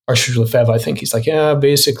 Archbishop Lefebvre, I think he's like, yeah,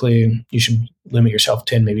 basically you should limit yourself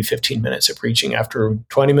 10, maybe 15 minutes of preaching. After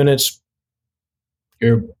 20 minutes,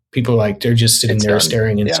 people they're just sitting there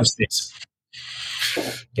staring into space.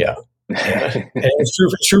 Yeah. And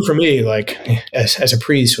it's true for me, as a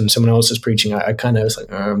priest, when someone else is preaching, I kind of was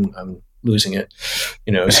like, I'm losing it,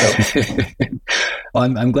 so. Well,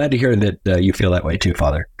 I'm glad to hear that you feel that way too,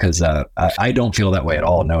 Father, because I don't feel that way at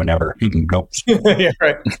all. No, never. Nope. Yeah,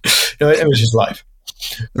 right. No, it was just life.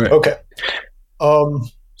 Right. Okay.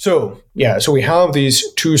 So we have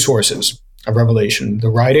these two sources of revelation: the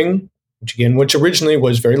writing, which originally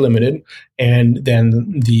was very limited, and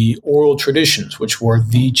then the oral traditions, which were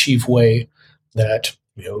the chief way that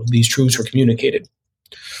these truths were communicated.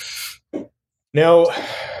 Now,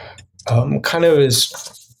 kind of as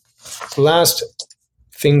the last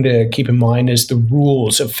thing to keep in mind is the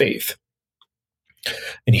rules of faith,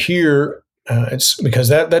 and here it's because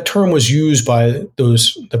that term was used by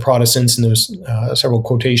the Protestants in those several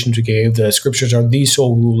quotations we gave. The scriptures are the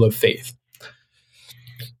sole rule of faith.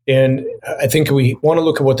 And I think we want to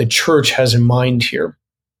look at what the church has in mind here.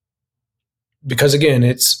 Because again,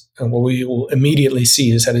 it's what we will immediately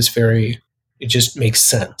see is that it just makes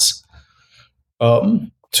sense.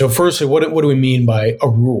 So firstly, what do we mean by a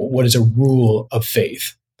rule? What is a rule of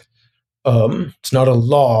faith? It's not a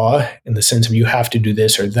law in the sense of you have to do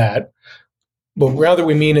this or that, but rather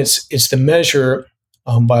we mean it's the measure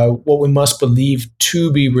by what we must believe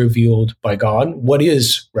to be revealed by God. What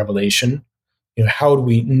is revelation? How do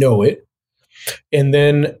we know it? And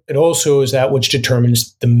then it also is that which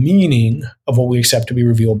determines the meaning of what we accept to be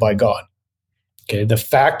revealed by God. Okay, the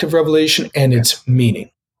fact of revelation and its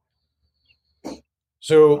meaning.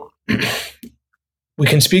 So we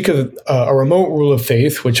can speak of a remote rule of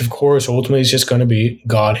faith, which of course ultimately is just going to be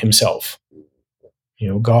God himself.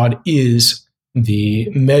 God is the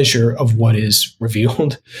measure of what is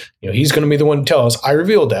revealed. He's going to be the one to tell us, I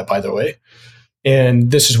revealed that, by the way, and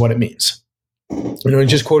this is what it means.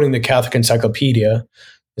 Just quoting the Catholic Encyclopedia,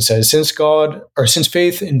 it says, since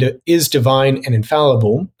faith is divine and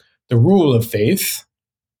infallible, the rule of faith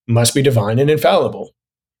must be divine and infallible.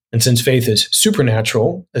 And since faith is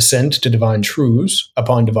supernatural, assent to divine truths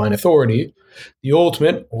upon divine authority, the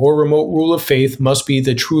ultimate or remote rule of faith must be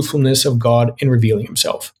the truthfulness of God in revealing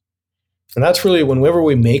himself. And that's really, whenever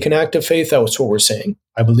we make an act of faith, that's what we're saying.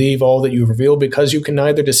 I believe all that you've revealed because you can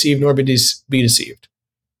neither deceive nor be deceived.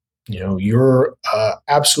 You're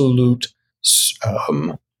absolute,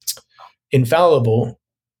 infallible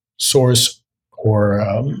source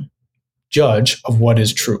or judge of what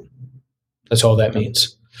is true. That's all that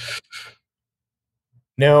means.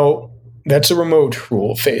 Now, that's a remote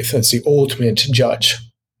rule of faith. That's the ultimate judge.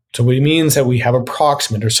 So it means that we have a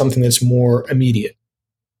proximate or something that's more immediate.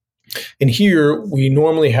 And here we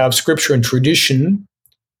normally have scripture and tradition,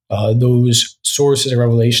 those sources of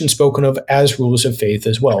revelation spoken of as rules of faith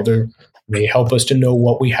as well. They help us to know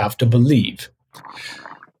what we have to believe.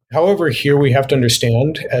 However, here we have to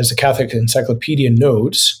understand, as the Catholic Encyclopedia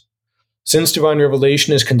notes, since divine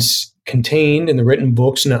revelation is contained in the written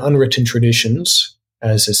books and the unwritten traditions,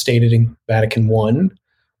 as is stated in Vatican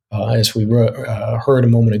I, as we heard a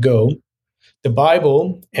moment ago, the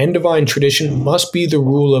Bible and divine tradition must be the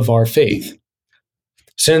rule of our faith.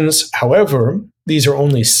 Since, however, these are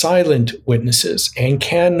only silent witnesses and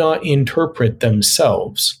cannot interpret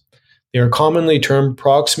themselves, they are commonly termed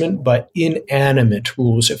proximate but inanimate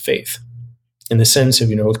rules of faith. In the sense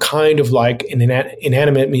of, kind of like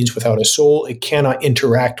inanimate means without a soul, it cannot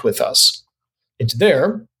interact with us. It's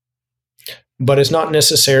there, but it's not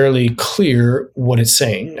necessarily clear what it's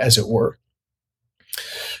saying, as it were.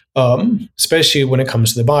 Especially when it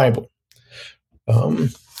comes to the Bible.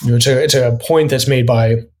 It's a point that's made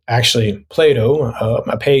by actually Plato,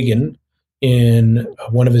 a pagan, in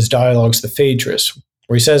one of his dialogues, the Phaedrus,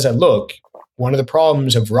 where he says that, look, one of the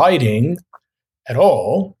problems of writing at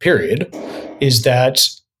all, period, is that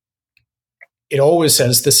it always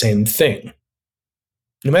says the same thing.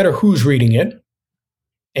 No matter who's reading it,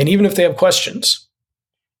 and even if they have questions.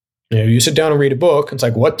 You sit down and read a book, it's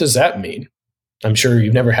like, what does that mean? I'm sure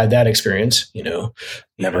you've never had that experience,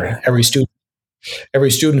 Never. Every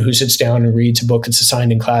student who sits down and reads a book that's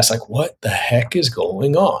assigned in class, like, what the heck is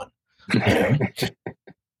going on?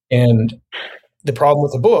 And the problem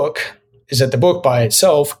with the book is that the book by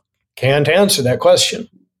itself can't answer that question.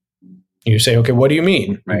 You say, okay, what do you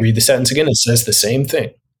mean? Right. You read the sentence again, it says the same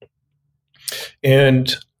thing.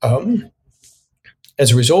 And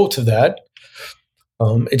as a result of that,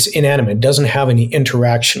 it's inanimate. It doesn't have any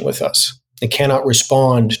interaction with us. It cannot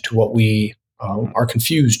respond to what we are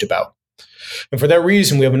confused about. And for that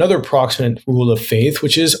reason, we have another proximate rule of faith,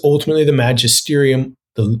 which is ultimately the magisterium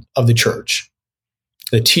of the church,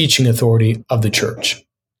 the teaching authority of the church.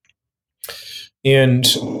 And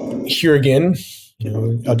here again,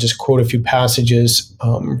 I'll just quote a few passages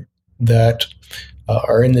that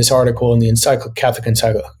are in this article in the Catholic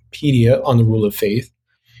Encyclopedia on the rule of faith.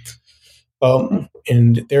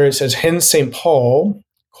 And there it says, hence St. Paul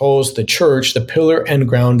calls the church the pillar and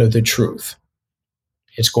ground of the truth.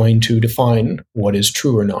 It's going to define what is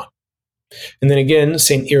true or not. And then again,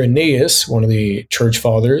 St. Irenaeus, one of the church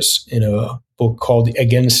fathers, in a book called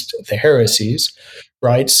Against the Heresies,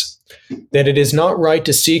 writes that it is not right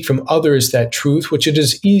to seek from others that truth which it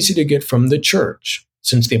is easy to get from the church,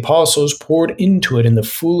 since the apostles poured into it in the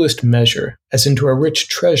fullest measure, as into a rich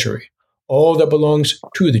treasury, all that belongs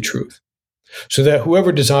to the truth, so that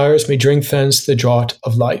whoever desires may drink thence the draught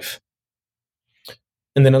of life.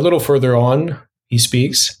 And then a little further on, he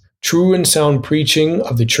speaks, true and sound preaching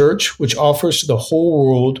of the church, which offers to the whole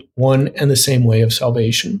world one and the same way of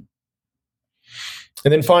salvation.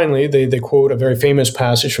 And then finally, they quote a very famous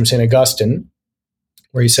passage from St. Augustine,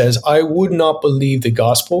 where he says, I would not believe the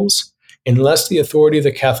Gospels unless the authority of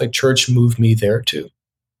the Catholic Church moved me thereto.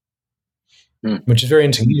 Which is very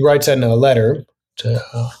interesting. He writes that in a letter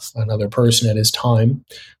another person at his time.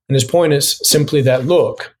 And his point is simply that,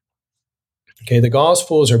 look, okay, the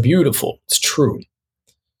Gospels are beautiful. It's true.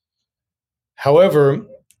 However,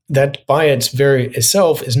 that by its very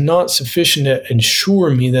itself is not sufficient to ensure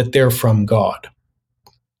me that they're from God.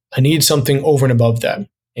 I need something over and above that.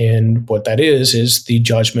 And what that is the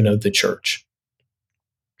judgment of the church.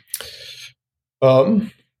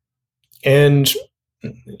 And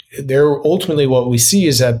there, ultimately, what we see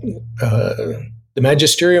is that the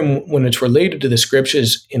magisterium, when it's related to the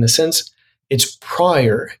scriptures, in a sense, it's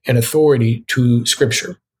prior and authority to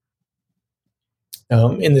Scripture.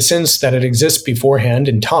 In the sense that it exists beforehand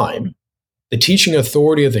in time. The teaching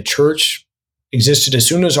authority of the church existed as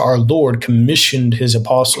soon as our Lord commissioned his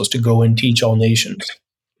apostles to go and teach all nations.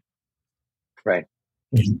 Right.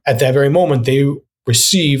 At that very moment, they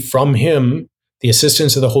receive from him the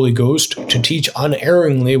assistance of the Holy Ghost to teach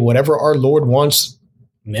unerringly whatever our Lord wants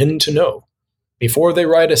men to know before they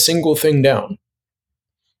write a single thing down.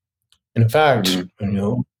 And in fact,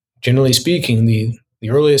 generally speaking, the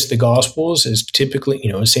earliest the Gospels is typically,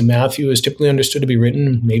 St. Matthew is typically understood to be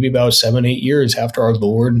written maybe about 7-8 years after our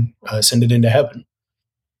Lord ascended into heaven.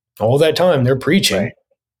 All that time they're preaching, right.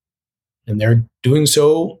 And they're doing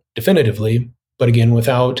so definitively, but again,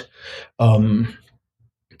 without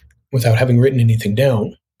having written anything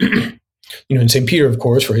down. And St. Peter, of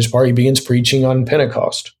course, for his part, he begins preaching on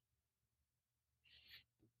Pentecost.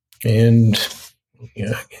 And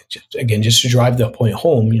just to drive the point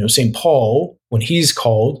home, St. Paul, when he's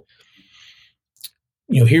called,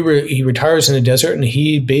 he retires in the desert and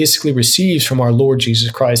he basically receives from our Lord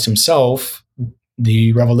Jesus Christ himself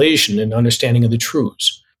the revelation and understanding of the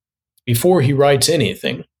truths before he writes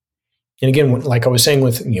anything. And again, like I was saying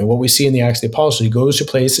with what we see in the Acts of the Apostles, he goes to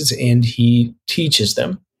places and he teaches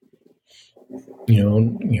them.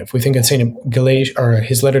 If we think of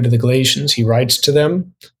his letter to the Galatians, he writes to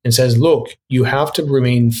them and says, "Look, you have to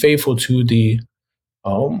remain faithful to the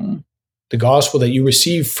gospel that you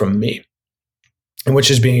received from me, and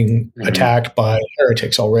which is being attacked by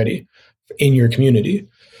heretics already in your community."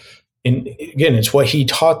 And again, it's what he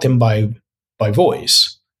taught them by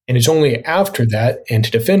voice. And it's only after that, and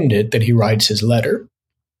to defend it, that he writes his letter.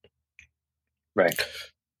 Right.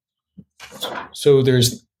 So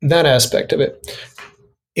there's that aspect of it.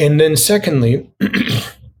 And then secondly,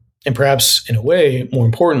 and perhaps in a way more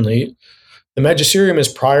importantly, the magisterium is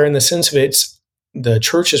prior in the sense of the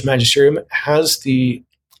church's magisterium has the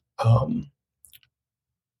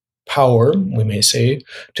power, we may say,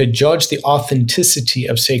 to judge the authenticity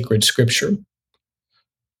of sacred scripture.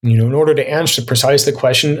 In order to answer precisely the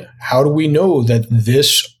question, how do we know that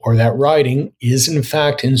this or that writing is in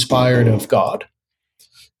fact inspired of God?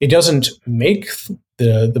 It doesn't make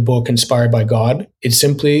the book inspired by God. It's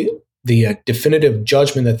simply the definitive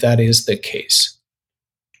judgment that is the case.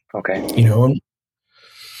 Okay.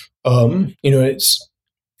 It's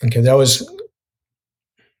okay. That was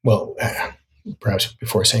perhaps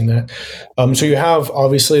before saying that. So you have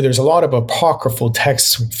obviously there's a lot of apocryphal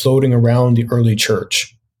texts floating around the early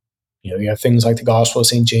church. You have things like the Gospel of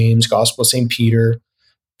St. James, Gospel of St. Peter,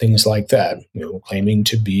 things like that, claiming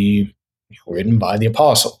to be written by the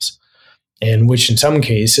apostles, and which in some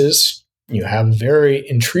cases, have very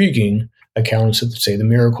intriguing accounts of, say, the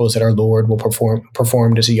miracles that our Lord will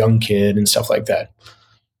performed as a young kid and stuff like that.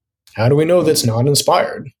 How do we know that's not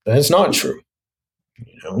inspired? That's not true.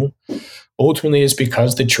 Ultimately, it's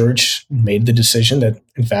because the church made the decision that,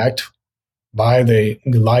 in fact, by the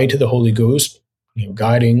light of the Holy Ghost,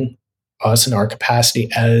 guiding us in our capacity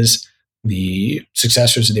as the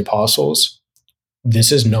successors of the apostles,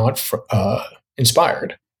 this is not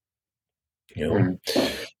inspired.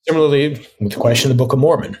 Similarly, with the question of the Book of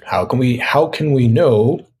Mormon, how can we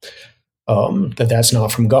know that that's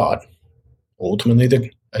not from God?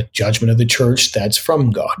 Ultimately, a judgment of the church that's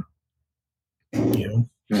from God.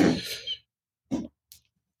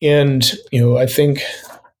 And I think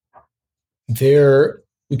there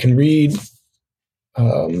we can read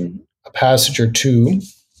a passage or two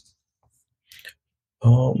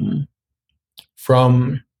from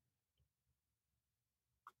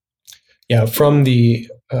the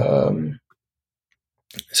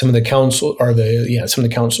some of the councils.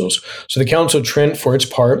 So the Council of Trent, for its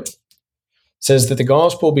part, says that the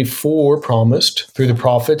gospel before promised through the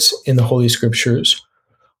prophets in the Holy Scriptures,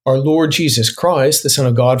 our Lord Jesus Christ, the Son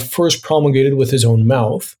of God, first promulgated with his own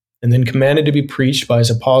mouth, and then commanded to be preached by his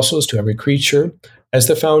apostles to every creature as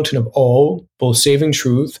the fountain of all, both saving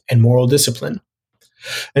truth and moral discipline.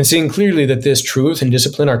 And seeing clearly that this truth and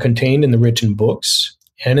discipline are contained in the written books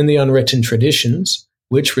and in the unwritten traditions,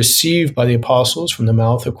 which received by the apostles from the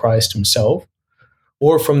mouth of Christ himself,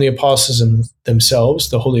 or from the apostles themselves,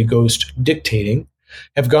 the Holy Ghost dictating,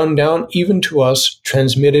 have gone down even to us,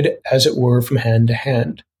 transmitted, as it were, from hand to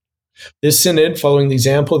hand. This synod, following the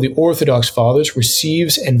example of the Orthodox Fathers,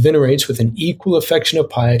 receives and venerates with an equal affection of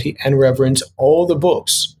piety and reverence all the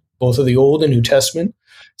books, both of the Old and New Testament,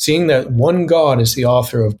 seeing that one God is the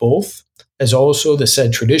author of both, as also the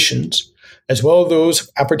said traditions, as well as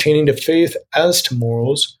those appertaining to faith as to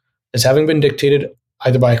morals, as having been dictated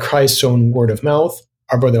either by Christ's own word of mouth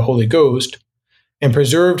or by the Holy Ghost, and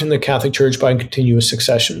preserved in the Catholic Church by continuous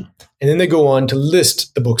succession. And then they go on to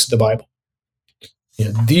list the books of the Bible.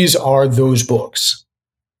 These are those books.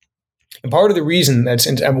 And part of the reason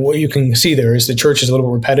and what you can see there is the church is a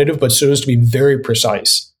little repetitive, but so as to be very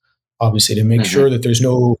precise, obviously, to make sure that there's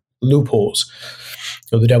no loopholes.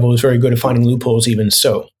 So the devil is very good at finding loopholes even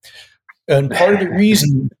so. And part of the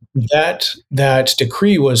reason that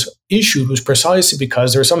decree was issued was precisely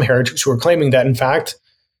because there are some heretics who are claiming that, in fact,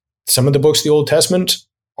 some of the books of the Old Testament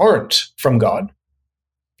aren't from God,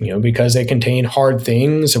 because they contain hard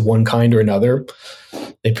things of one kind or another.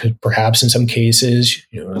 They perhaps in some cases,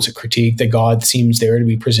 it's a critique that God seems there to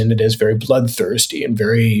be presented as very bloodthirsty and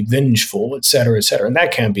very vengeful, et cetera, et cetera. And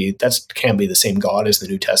that can't be the same God as the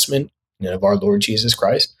New Testament of our Lord Jesus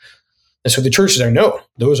Christ. And so the churches are, no,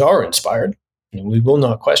 those are inspired, and we will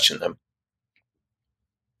not question them.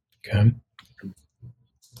 Okay.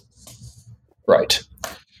 Right.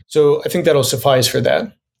 So I think that'll suffice for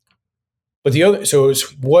that. But it's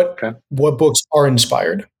what books are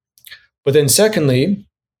inspired. But then secondly,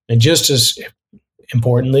 and just as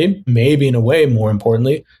importantly, maybe in a way more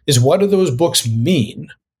importantly, is what do those books mean?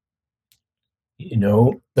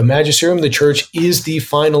 The magisterium of the church is the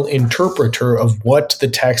final interpreter of what the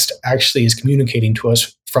text actually is communicating to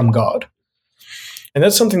us from God. And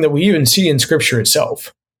that's something that we even see in Scripture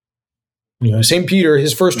itself. St. Peter,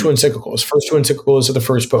 his first two encyclicals of the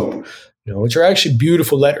first pope, which are actually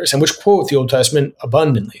beautiful letters and which quote the Old Testament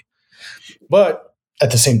abundantly. But at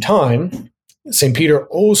the same time, St. Peter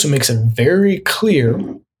also makes it very clear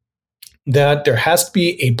that there has to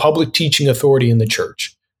be a public teaching authority in the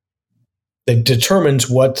church that determines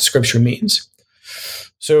what the Scripture means.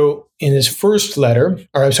 So in his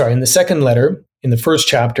in the second letter, in the first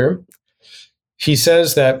chapter, he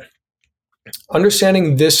says that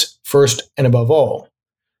understanding this first and above all,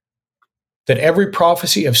 that every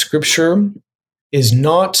prophecy of Scripture is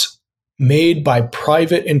not made by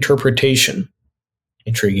private interpretation,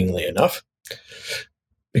 intriguingly enough,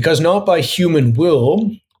 because not by human will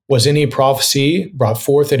was any prophecy brought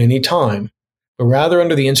forth at any time, but rather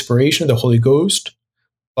under the inspiration of the Holy Ghost,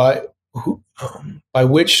 by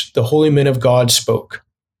which the holy men of God spoke.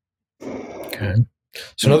 Okay.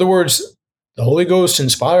 So in other words, the Holy Ghost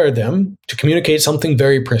inspired them to communicate something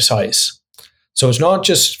very precise. So it's not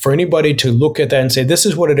just for anybody to look at that and say, this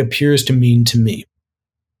is what it appears to mean to me.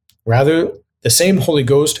 Rather, the same Holy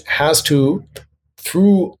Ghost has to,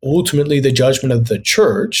 through ultimately the judgment of the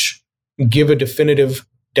church, give a definitive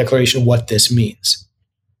declaration of what this means.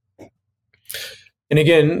 And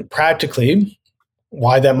again, practically,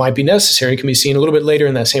 why that might be necessary can be seen a little bit later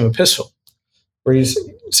in that same epistle, where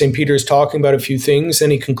St. Peter is talking about a few things,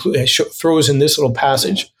 and he throws in this little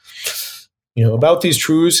passage, about these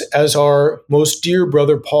truths, as our most dear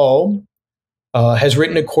brother Paul has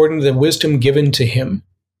written according to the wisdom given to him,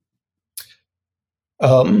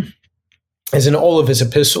 as in all of his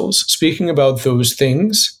epistles, speaking about those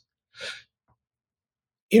things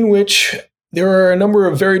in which there are a number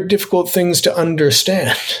of very difficult things to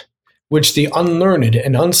understand, which the unlearned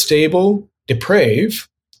and unstable deprave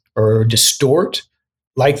or distort,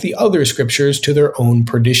 like the other scriptures, to their own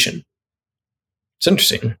perdition. It's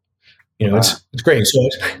interesting. It's great.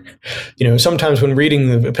 So, sometimes when reading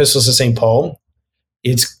the epistles of St. Paul,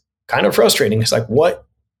 it's kind of frustrating. It's like, what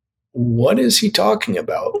is he talking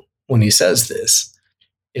about when he says this?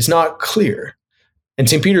 It's not clear. And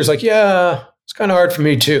St. Peter's like, yeah, it's kind of hard for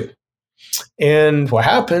me too. And what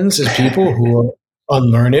happens is people who are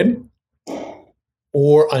unlearned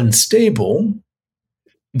or unstable,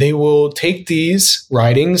 they will take these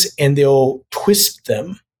writings and they'll twist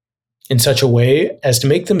them in such a way as to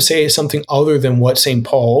make them say something other than what St.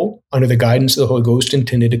 Paul, under the guidance of the Holy Ghost,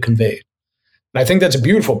 intended to convey. And I think that's a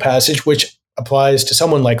beautiful passage, which applies to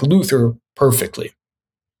someone like Luther perfectly.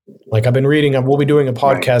 Like I've been reading, we'll be doing a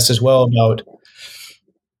podcast as well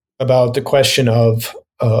about the question of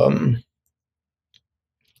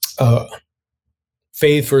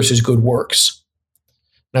faith versus good works.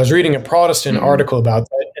 And I was reading a Protestant article about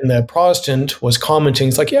that, and the Protestant was commenting,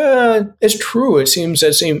 it's like, yeah, it's true. It seems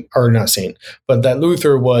that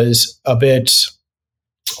Luther was a bit,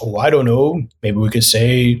 I don't know, maybe we could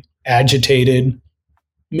say agitated,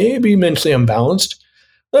 maybe mentally unbalanced.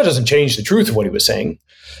 That doesn't change the truth of what he was saying.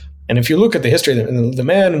 And if you look at the history, the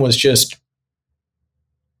man was just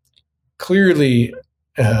clearly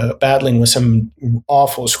battling with some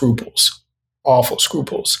awful scruples.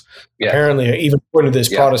 Yeah. Apparently, even according to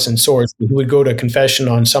this Protestant source, he would go to confession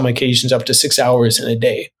on some occasions up to 6 hours in a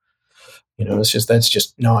day. That's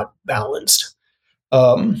just not balanced.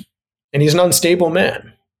 And he's an unstable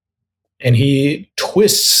man. And he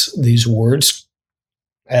twists these words,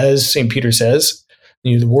 as St. Peter says,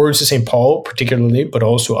 the words of St. Paul particularly, but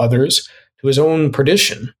also others, to his own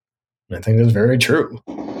perdition. And I think that's very true.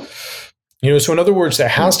 So in other words, there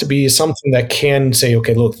has to be something that can say,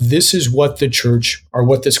 okay, look, this is what the church or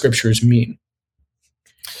what the scriptures mean.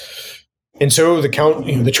 And so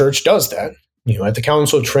the church does that. At the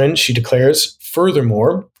Council of Trent, she declares,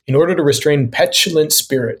 furthermore, in order to restrain petulant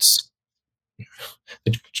spirits,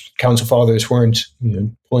 the Council Fathers weren't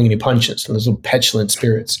pulling any punches, those little petulant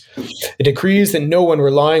spirits. It decrees that no one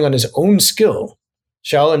relying on his own skill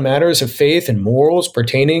shall, in matters of faith and morals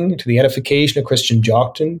pertaining to the edification of Christian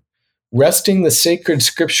doctrine, resting the sacred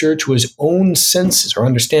scripture to his own senses or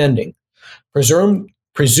understanding,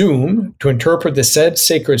 presume to interpret the said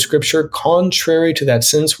sacred scripture contrary to that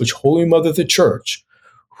sense which Holy Mother the Church,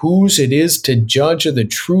 whose it is to judge of the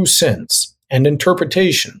true sense and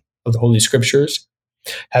interpretation of the Holy Scriptures,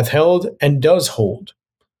 hath held and does hold,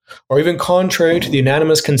 or even contrary to the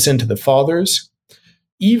unanimous consent of the Fathers,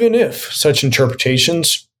 even if such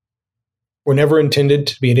interpretations were never intended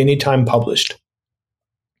to be at any time published.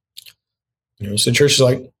 So the church is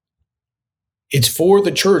like, it's for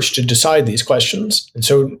the church to decide these questions. And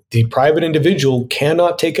so the private individual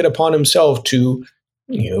cannot take it upon himself to,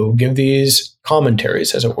 give these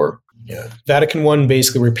commentaries, as it were. Vatican I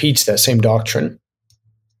basically repeats that same doctrine.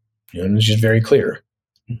 And it's just very clear.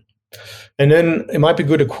 And then it might be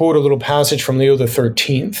good to quote a little passage from Leo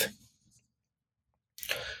XIII,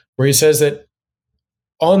 where he says that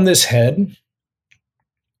on this head,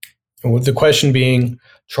 and with the question being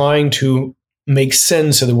trying to make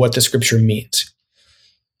sense of what the scripture means.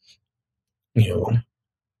 And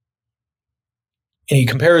he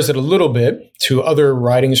compares it a little bit to other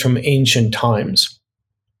writings from ancient times.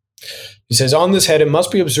 He says, on this head, it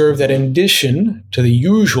must be observed that in addition to the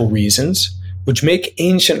usual reasons which make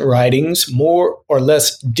ancient writings more or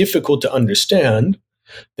less difficult to understand,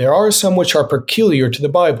 there are some which are peculiar to the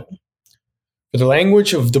Bible. For the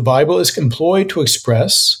language of the Bible is employed to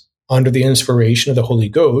express, under the inspiration of the Holy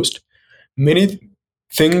Ghost, many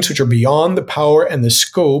things which are beyond the power and the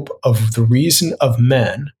scope of the reason of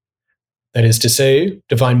man, that is to say,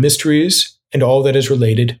 divine mysteries and all that is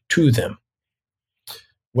related to them.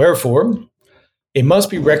 Wherefore, it must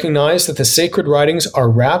be recognized that the sacred writings are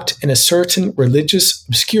wrapped in a certain religious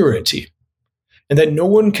obscurity, and that no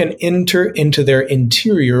one can enter into their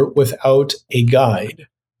interior without a guide.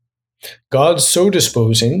 God so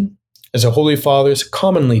disposing, as the Holy Fathers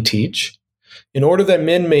commonly teach, in order that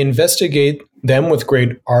men may investigate them with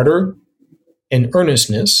great ardor and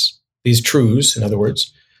earnestness, these truths, in other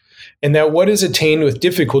words, and that what is attained with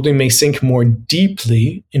difficulty may sink more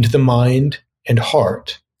deeply into the mind and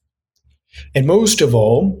heart. And most of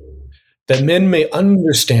all, that men may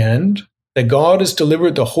understand that God has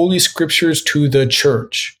delivered the Holy Scriptures to the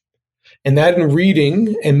Church, and that in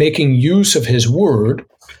reading and making use of His Word,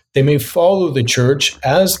 they may follow the Church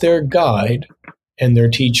as their guide and their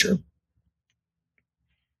teacher.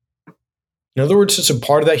 In other words, it's a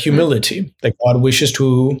part of that humility that God wishes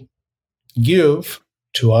to give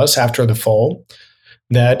to us after the fall,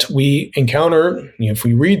 that we encounter, if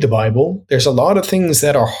we read the Bible, there's a lot of things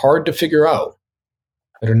that are hard to figure out,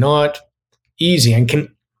 that are not easy, and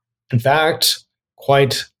can, in fact,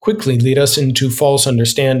 quite quickly lead us into false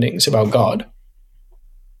understandings about God.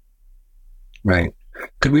 Right.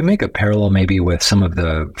 Could we make a parallel maybe with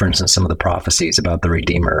for instance, some of the prophecies about the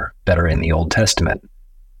Redeemer that are in the Old Testament?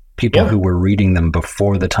 People who were reading them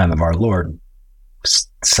before the time of our Lord,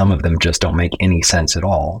 some of them just don't make any sense at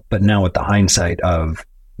all. But now with the hindsight of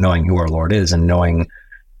knowing who our Lord is and knowing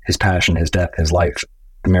His passion, His death, His life,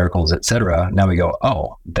 the miracles, etc., now we go,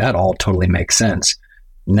 oh, that all totally makes sense.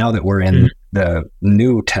 Now that we're in the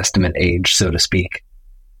New Testament age, so to speak,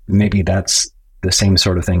 maybe that's the same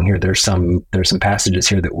sort of thing here. There's some passages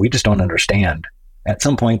here that we just don't understand. At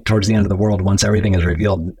some point towards the end of the world, once everything is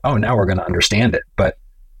revealed, oh, now we're going to understand it. But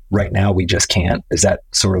right now we just can't. Is that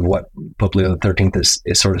sort of what Pope Leo XIII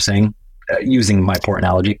is sort of saying, using my poor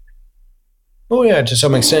analogy? Oh yeah, to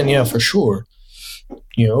some extent, yeah, for sure.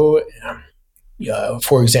 For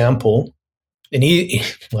example,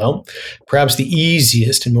 perhaps the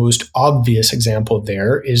easiest and most obvious example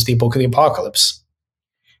there is the book of the Apocalypse.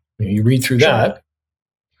 You read through that,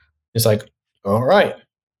 It's like, all right,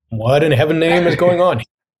 what in heaven's name is going on?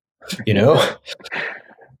 You know,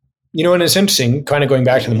 and it's interesting, kind of going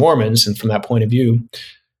back to the Mormons, and from that point of view,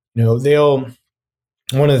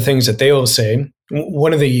 one of the things that they'll say,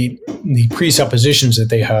 one of the presuppositions that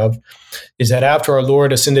they have is that after our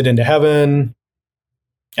Lord ascended into heaven,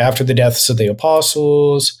 after the deaths of the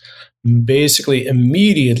apostles, basically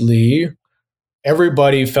immediately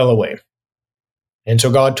everybody fell away. And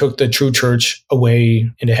so God took the true church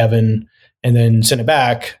away into heaven and then sent it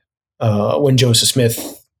back when Joseph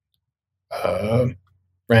Smith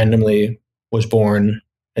randomly was born,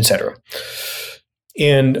 etc.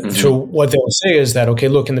 And so what they'll say is that, okay,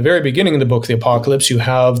 look, in the very beginning of the book of the Apocalypse, you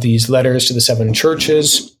have these letters to the 7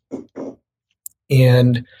 churches,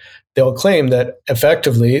 and they'll claim that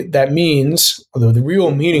effectively that means, although the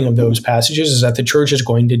real meaning of those passages is that the church is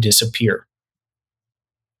going to disappear.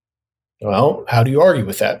 Well, how do you argue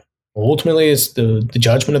with that? Ultimately, it's the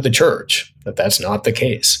judgment of the church that that's not the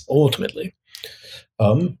case, ultimately.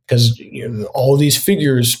 Because all these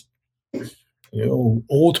figures,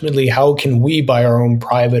 ultimately, how can we, by our own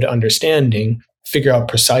private understanding, figure out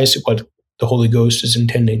precisely what the Holy Ghost is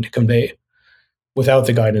intending to convey without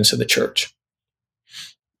the guidance of the church?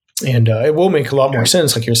 And it will make a lot more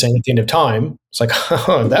sense, like you're saying, at the end of time. It's like,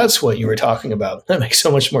 oh, that's what you were talking about. That makes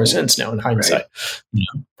so much more sense now in hindsight.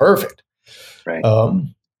 Right. Perfect. Right.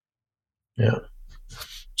 Yeah.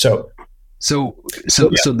 So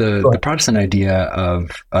the Protestant idea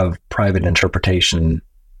of private interpretation,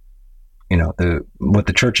 what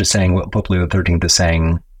the church is saying, what Pope Leo XIII is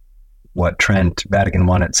saying, what Trent, Vatican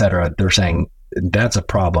I, etc., they're saying that's a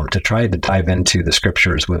problem. To try to dive into the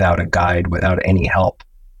scriptures without a guide, without any help,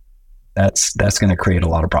 that's going to create a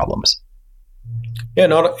lot of problems. A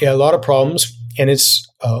lot of problems. And it's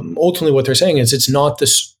ultimately what they're saying is it's not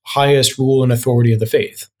the highest rule and authority of the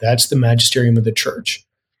faith. That's the magisterium of the church.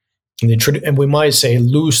 And we might say,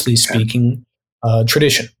 loosely speaking,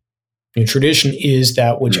 tradition. Tradition is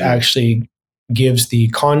that which actually gives the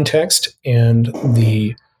context and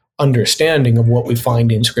the understanding of what we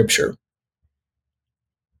find in Scripture.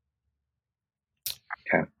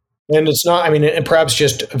 Okay. And it's not, and perhaps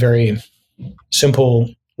just a very simple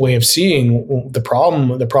way of seeing the problem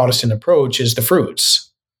of the Protestant approach is the fruits.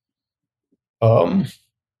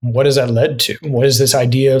 What has that led to? What is this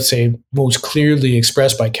idea, say, most clearly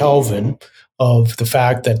expressed by Calvin, of the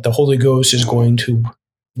fact that the Holy Ghost is going to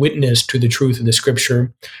witness to the truth of the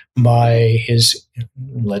Scripture by his,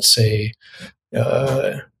 let's say,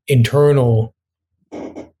 internal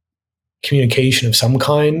communication of some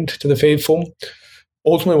kind to the faithful?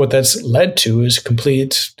 Ultimately, what that's led to is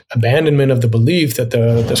complete abandonment of the belief that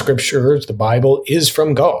the Scriptures, the Bible, is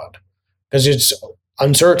from God, because it's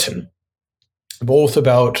uncertain. Both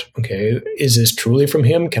about, okay, is this truly from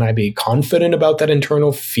him? Can I be confident about that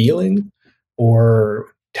internal feeling or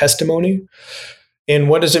testimony? And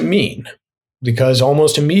what does it mean? Because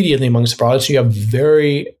almost immediately amongst the Protestants, you have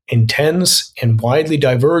very intense and widely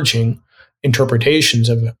diverging interpretations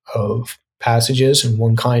of passages in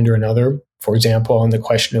one kind or another. For example, on the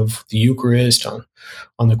question of the Eucharist,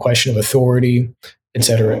 on the question of authority, et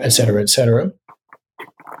cetera, et cetera, et cetera.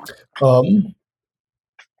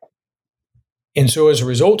 And so as a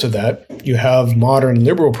result of that, you have modern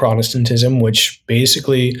liberal Protestantism, which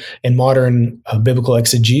basically, in modern biblical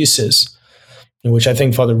exegesis, which I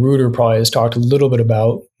think Father Reuter probably has talked a little bit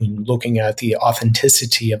about, looking at the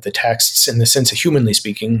authenticity of the texts in the sense of humanly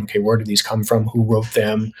speaking. Okay, where did these come from? Who wrote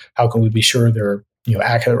them? How can we be sure they're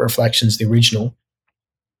accurate reflections of the original?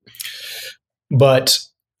 But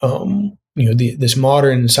this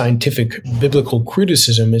modern scientific biblical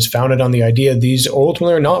criticism is founded on the idea these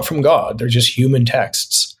ultimately are not from God. They're just human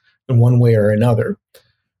texts in one way or another.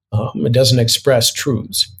 It doesn't express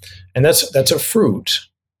truths. And that's a fruit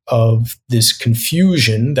of this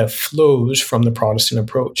confusion that flows from the Protestant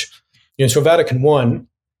approach. So Vatican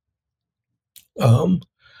I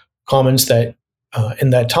comments that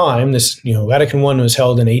in that time, Vatican I was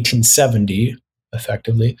held in 1870,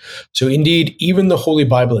 effectively. So indeed, even the Holy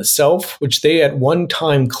Bible itself, which they at one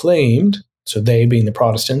time claimed, so they being the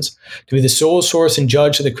Protestants, to be the sole source and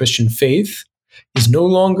judge of the Christian faith, is no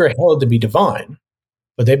longer held to be divine,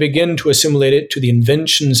 but they begin to assimilate it to the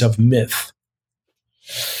inventions of myth.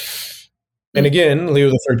 And again,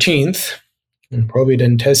 Leo XIII, in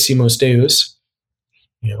Providentissimus Deus,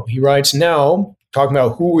 he writes now, talking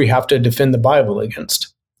about who we have to defend the Bible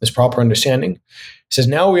against, this proper understanding. He says,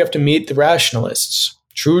 now we have to meet the rationalists,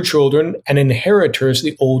 true children and inheritors of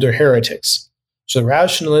the older heretics. So the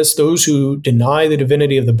rationalists, those who deny the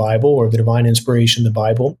divinity of the Bible or the divine inspiration of the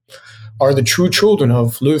Bible, are the true children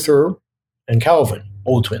of Luther and Calvin,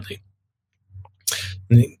 ultimately.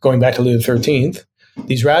 going back to Leo XIII,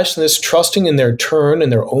 these rationalists, trusting in their turn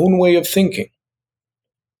and their own way of thinking,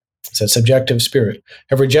 it's that subjective spirit,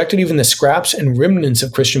 have rejected even the scraps and remnants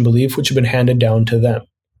of Christian belief which have been handed down to them.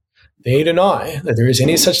 They deny that there is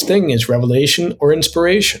any such thing as revelation or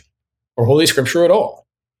inspiration or Holy Scripture at all.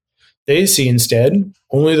 They see instead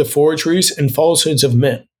only the forgeries and falsehoods of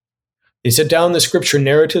men. They set down the Scripture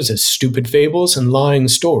narratives as stupid fables and lying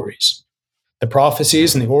stories. The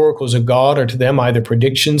prophecies and the oracles of God are to them either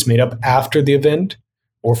predictions made up after the event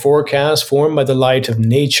or forecasts formed by the light of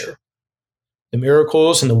nature. The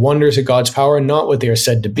miracles and the wonders of God's power are not what they are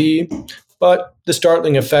said to be, but the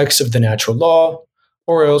startling effects of the natural law,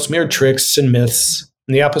 or else mere tricks and myths,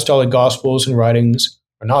 and the apostolic gospels and writings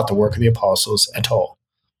are not the work of the apostles at all.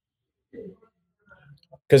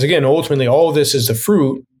 Because again, ultimately, all of this is the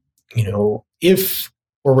fruit, if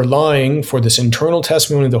we're relying for this internal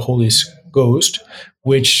testimony of the Holy Ghost,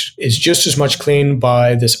 which is just as much claimed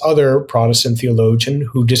by this other Protestant theologian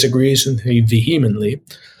who disagrees with me vehemently,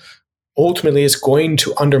 ultimately it's going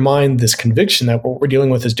to undermine this conviction that what we're dealing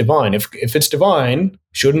with is divine. If it's divine,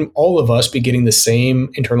 shouldn't all of us be getting the same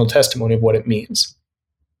internal testimony of what it means?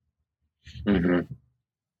 Mm-hmm.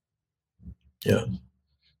 Yeah.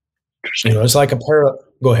 It's like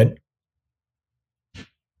go ahead.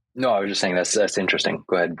 No, I was just saying that's interesting.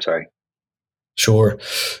 Go ahead. Sorry. Sure.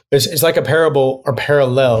 It's like a parable or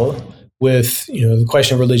parallel with, the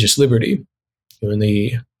question of religious liberty. In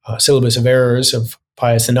the syllabus of errors of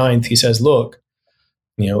Pius IX, he says, look,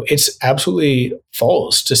 it's absolutely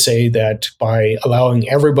false to say that by allowing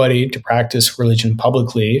everybody to practice religion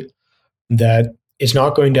publicly, that it's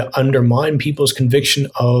not going to undermine people's conviction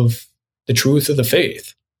of the truth of the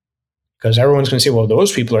faith. Because everyone's going to say, well,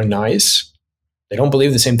 those people are nice. They don't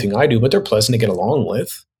believe the same thing I do, but they're pleasant to get along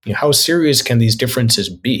with. How serious can these differences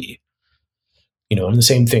be? And the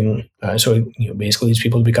same thing. So basically these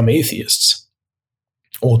people become atheists,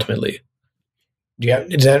 ultimately.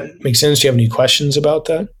 Does that make sense? Do you have any questions about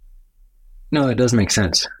that? No, it does make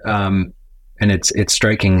sense. And it's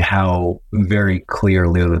striking how very clear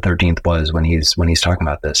Leo XIII was when he's talking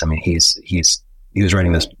about this. I mean, he was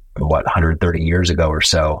writing this, 130 years ago or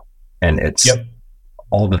so. And it's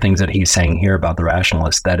all the things that he's saying here about the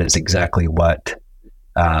rationalists. That is exactly what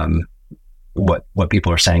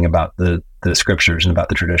people are saying about the scriptures and about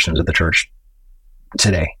the traditions of the church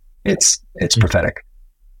today. It's prophetic.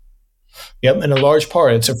 Yep, and a large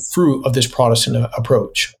part, it's a fruit of this Protestant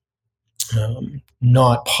approach.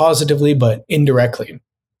 Not positively, but indirectly,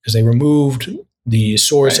 because they removed the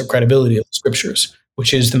source of credibility of the scriptures,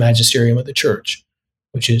 which is the magisterium of the church,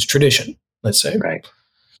 which is tradition, let's say. Right.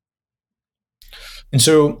 And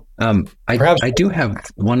so, I do have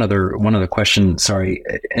one other question. Sorry,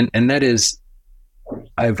 and that is,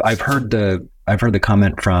 I've heard the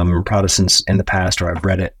comment from Protestants in the past, or I've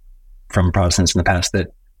read it from Protestants in the past, that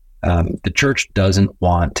the church doesn't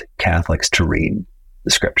want Catholics to read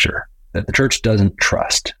the scripture, that the church doesn't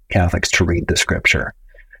trust Catholics to read the scripture.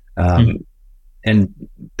 And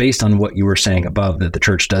based on what you were saying above, that the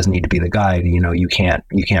church does need to be the guide, you can't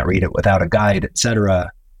read it without a guide, etc.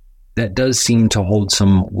 That does seem to hold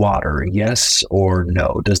some water. Yes or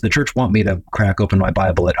no? Does the church want me to crack open my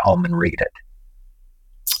Bible at home and read it?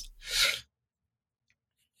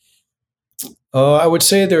 I would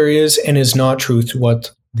say there is and is not truth to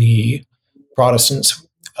what the Protestants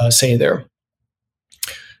say there.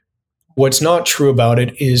 What's not true about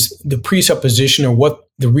it is the presupposition, or what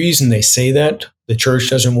the reason they say that the church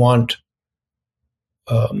doesn't want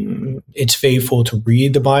its faithful to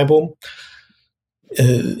read the Bible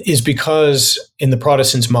is because in the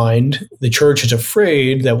Protestant's mind, the church is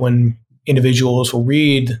afraid that when individuals will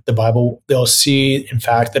read the Bible, they'll see, in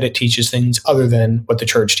fact, that it teaches things other than what the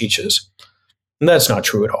church teaches. And that's not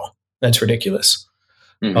true at all. That's ridiculous.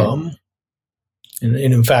 Mm-hmm. And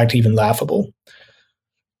in fact, even laughable.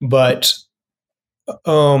 But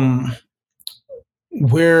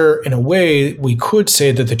where, in a way, we could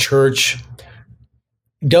say that the church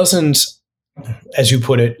doesn't, as you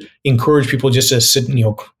put it, encourage people just to sit,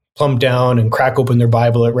 plump down and crack open their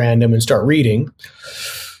Bible at random and start reading,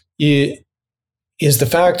 is the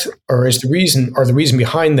fact, or is the reason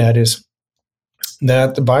behind that is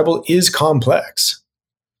that the Bible is complex.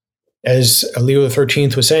 As Leo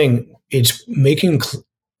XIII was saying, it's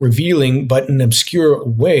revealing, but in an obscure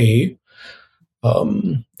way,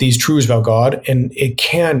 these truths about God, and it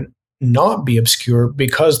can not be obscure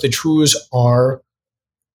because the truths are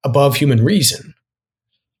above human reason.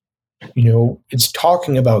 It's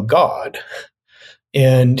talking about God.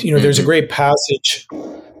 And, there's a great passage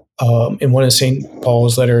in one of St.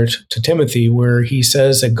 Paul's letters to Timothy where he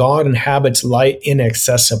says that God inhabits light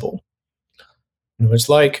inaccessible. It's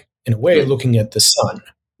like, in a way, looking at the sun.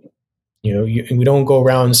 We don't go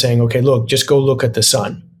around saying, okay, look, just go look at the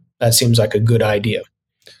sun. That seems like a good idea.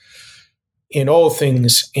 In all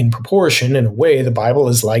things in proportion, in a way, the Bible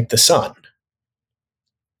is like the sun.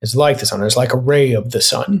 It's like the sun. It's like a ray of the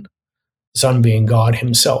sun being God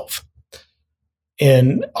himself.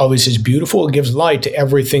 And obviously it's beautiful. It gives light to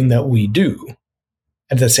everything that we do.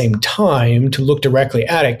 At the same time, to look directly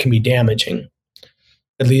at it can be damaging,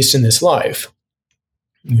 at least in this life.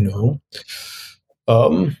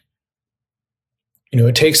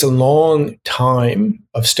 It takes a long time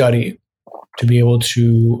of study to be able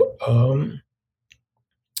to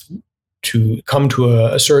come to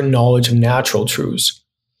a certain knowledge of natural truths.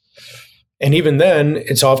 And even then,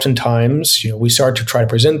 it's oftentimes, we start to try to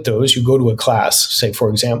present those. You go to a class, say, for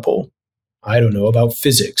example, I don't know, about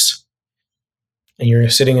physics. And you're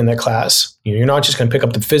sitting in that class. You're not just going to pick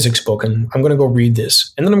up the physics book and I'm going to go read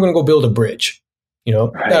this. And then I'm going to go build a bridge.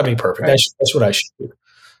 Right, that'd be perfect. Right. That's what I should do.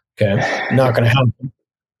 Okay. Not going to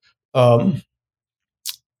happen.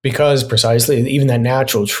 Because precisely, even that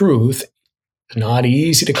natural truth is not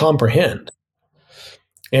easy to comprehend.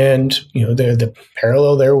 And, the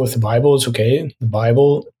parallel there with the Bible is, okay, the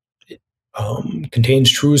Bible contains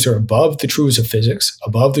truths that are above the truths of physics,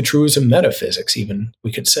 above the truths of metaphysics, even,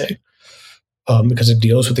 we could say, because it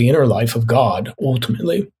deals with the inner life of God,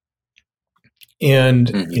 ultimately. And,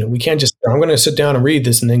 we can't just, I'm going to sit down and read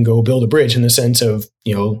this and then go build a bridge in the sense of,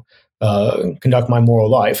 conduct my moral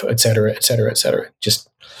life, et cetera, et cetera, et cetera. Just,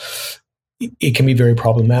 it can be very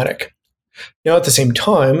problematic. Now, at the same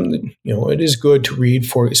time, it is good to read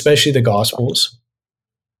for, especially the Gospels,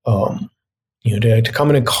 to come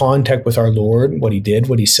into contact with our Lord, what he did,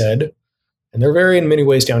 what he said. And they're very, in many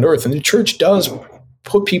ways, down to earth. And the church does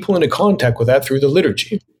put people into contact with that through the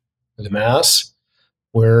liturgy, the Mass,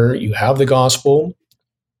 where you have the Gospel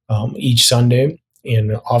each Sunday,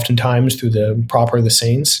 and oftentimes through the proper of the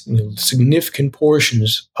saints, significant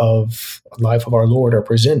portions of the life of our Lord are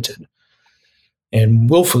presented, and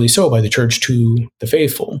willfully so by the church to the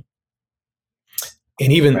faithful.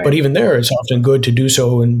 And but even there, it's often good to do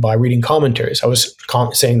so by reading commentaries. I was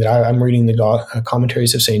saying that I'm reading the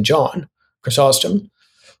commentaries of St. John Chrysostom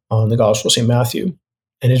on the Gospel of St. Matthew.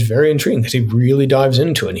 And it's very intriguing because he really dives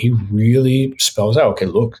into it. And he really spells out, okay,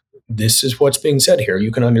 look, this is what's being said here.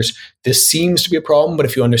 You can understand, this seems to be a problem, but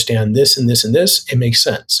if you understand this and this and this, it makes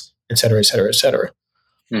sense, et cetera, et cetera, et cetera.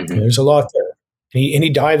 Mm-hmm. There's a lot there. And he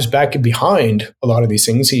dives back behind a lot of these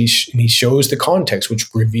things. He shows the context,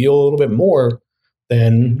 which reveal a little bit more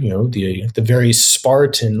than, the very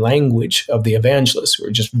Spartan language of the evangelists, who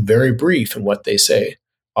are just very brief in what they say,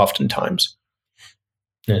 oftentimes.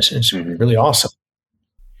 And it's really awesome.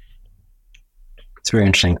 It's very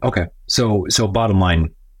interesting. Okay. So bottom line,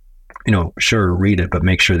 sure, read it, but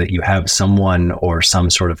make sure that you have someone or some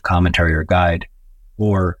sort of commentary or guide,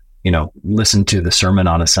 or, listen to the sermon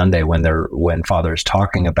on a Sunday when Father's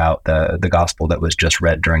talking about the gospel that was just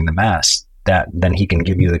read during the Mass, that then he can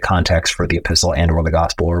give you the context for the epistle and or the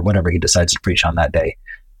gospel or whatever he decides to preach on that day.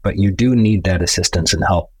 But you do need that assistance and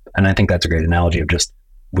help. And I think that's a great analogy of just,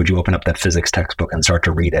 would you open up that physics textbook and start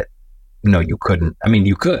to read it? No, you couldn't. I mean,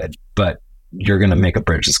 you could, but you're going to make a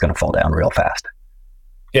bridge that's going to fall down real fast.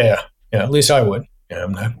 Yeah. At least I would. Yeah,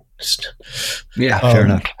 I'm not. Fair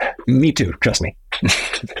enough. Me too. Trust me.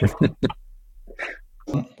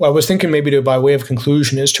 Well, I was thinking maybe by way of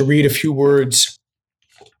conclusion is to read a few words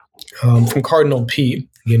from Cardinal P.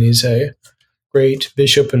 Again, he's a great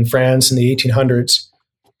bishop in France in the 1800s.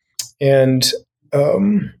 And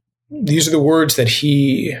these are the words that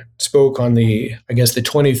he spoke on the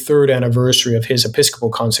 23rd anniversary of his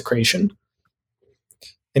episcopal consecration.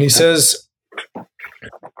 And he says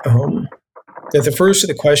that the first of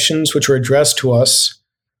the questions which were addressed to us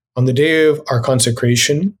on the day of our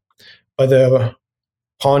consecration by the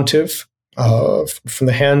pontiff, from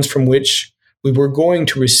the hands from which we were going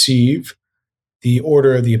to receive the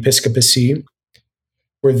order of the episcopacy,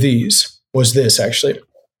 was this actually.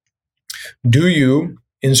 Do you,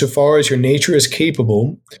 insofar as your nature is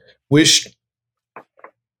capable, wish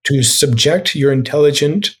to subject your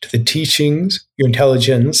intelligence to the teachings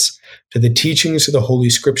of the Holy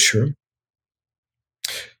Scripture?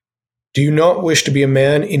 Do you not wish to be a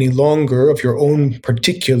man any longer of your own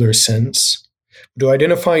particular sense, but to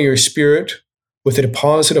identify your spirit with a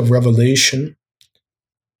deposit of revelation,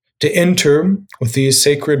 to enter with these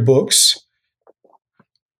sacred books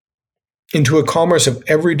into a commerce of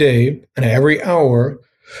every day and every hour,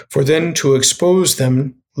 for then to expose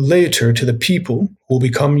them later to the people who will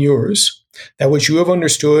become yours, that which you have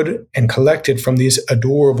understood and collected from these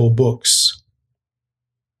adorable books?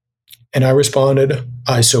 And I responded,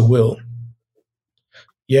 I so will.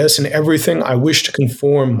 Yes, in everything I wish to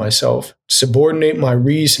conform myself, subordinate my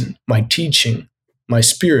reason, my teaching, my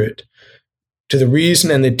spirit, to the reason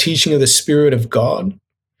and the teaching of the Spirit of God,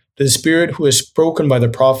 to the Spirit who has spoken by the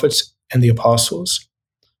prophets and the apostles.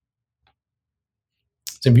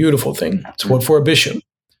 It's a beautiful thing. It's what for a bishop.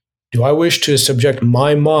 Do I wish to subject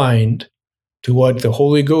my mind to what the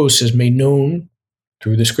Holy Ghost has made known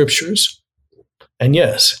through the Scriptures? And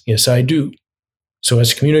yes, I do. So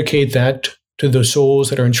as to communicate that to the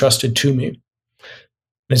souls that are entrusted to me. And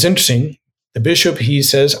it's interesting. The bishop, he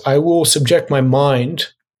says, I will subject my mind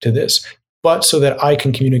to this, but so that I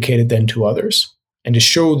can communicate it then to others and to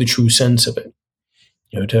show the true sense of it.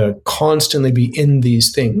 To constantly be in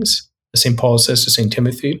these things, as St. Paul says to St.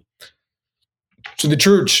 Timothy. So the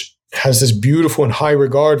church has this beautiful and high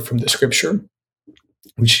regard from the Scripture,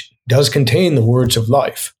 which does contain the words of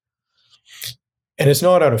life. And it's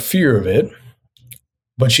not out of fear of it,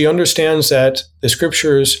 but she understands that the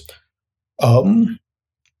Scriptures,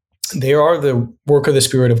 they are the work of the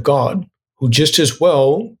Spirit of God, who just as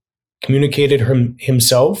well communicated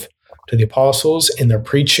himself to the apostles in their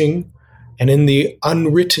preaching and in the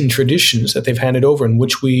unwritten traditions that they've handed over, in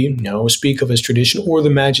which we now speak of as tradition or the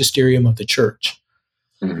magisterium of the church.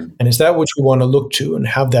 Mm-hmm. And is that which we want to look to and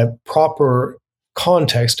have that proper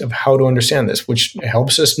context of how to understand this, which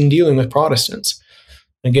helps us in dealing with Protestants.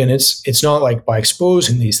 Again, it's not like by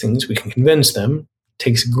exposing these things we can convince them. It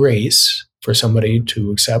takes grace for somebody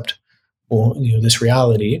to accept this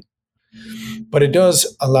reality. But it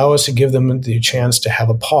does allow us to give them the chance to have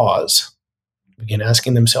a pause, begin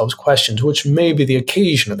asking themselves questions, which may be the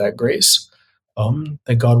occasion of that grace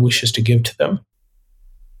that God wishes to give to them.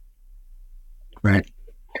 Right.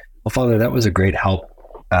 Well, Father, that was a great help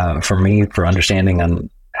for me for understanding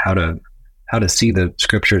on how to see the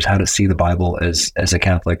Scriptures, how to see the Bible as a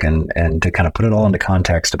Catholic, and to kind of put it all into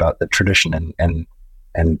context about the tradition and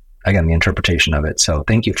again, the interpretation of it. So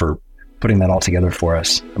thank you for putting that all together for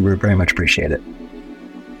us. We very much appreciate it.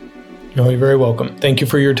 You're very welcome. Thank you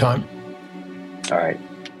for your time. All right.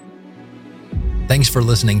 Thanks for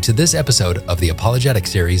listening to this episode of the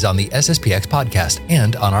Apologetics Series on the SSPX Podcast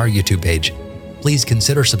and on our YouTube page. Please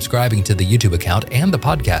consider subscribing to the YouTube account and the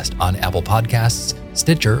podcast on Apple Podcasts,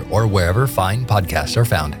 Stitcher, or wherever fine podcasts are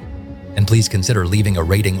found. And please consider leaving a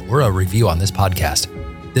rating or a review on this podcast.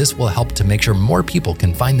 This will help to make sure more people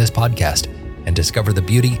can find this podcast and discover the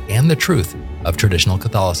beauty and the truth of traditional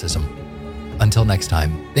Catholicism. Until next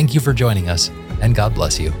time, thank you for joining us, and God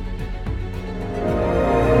bless you.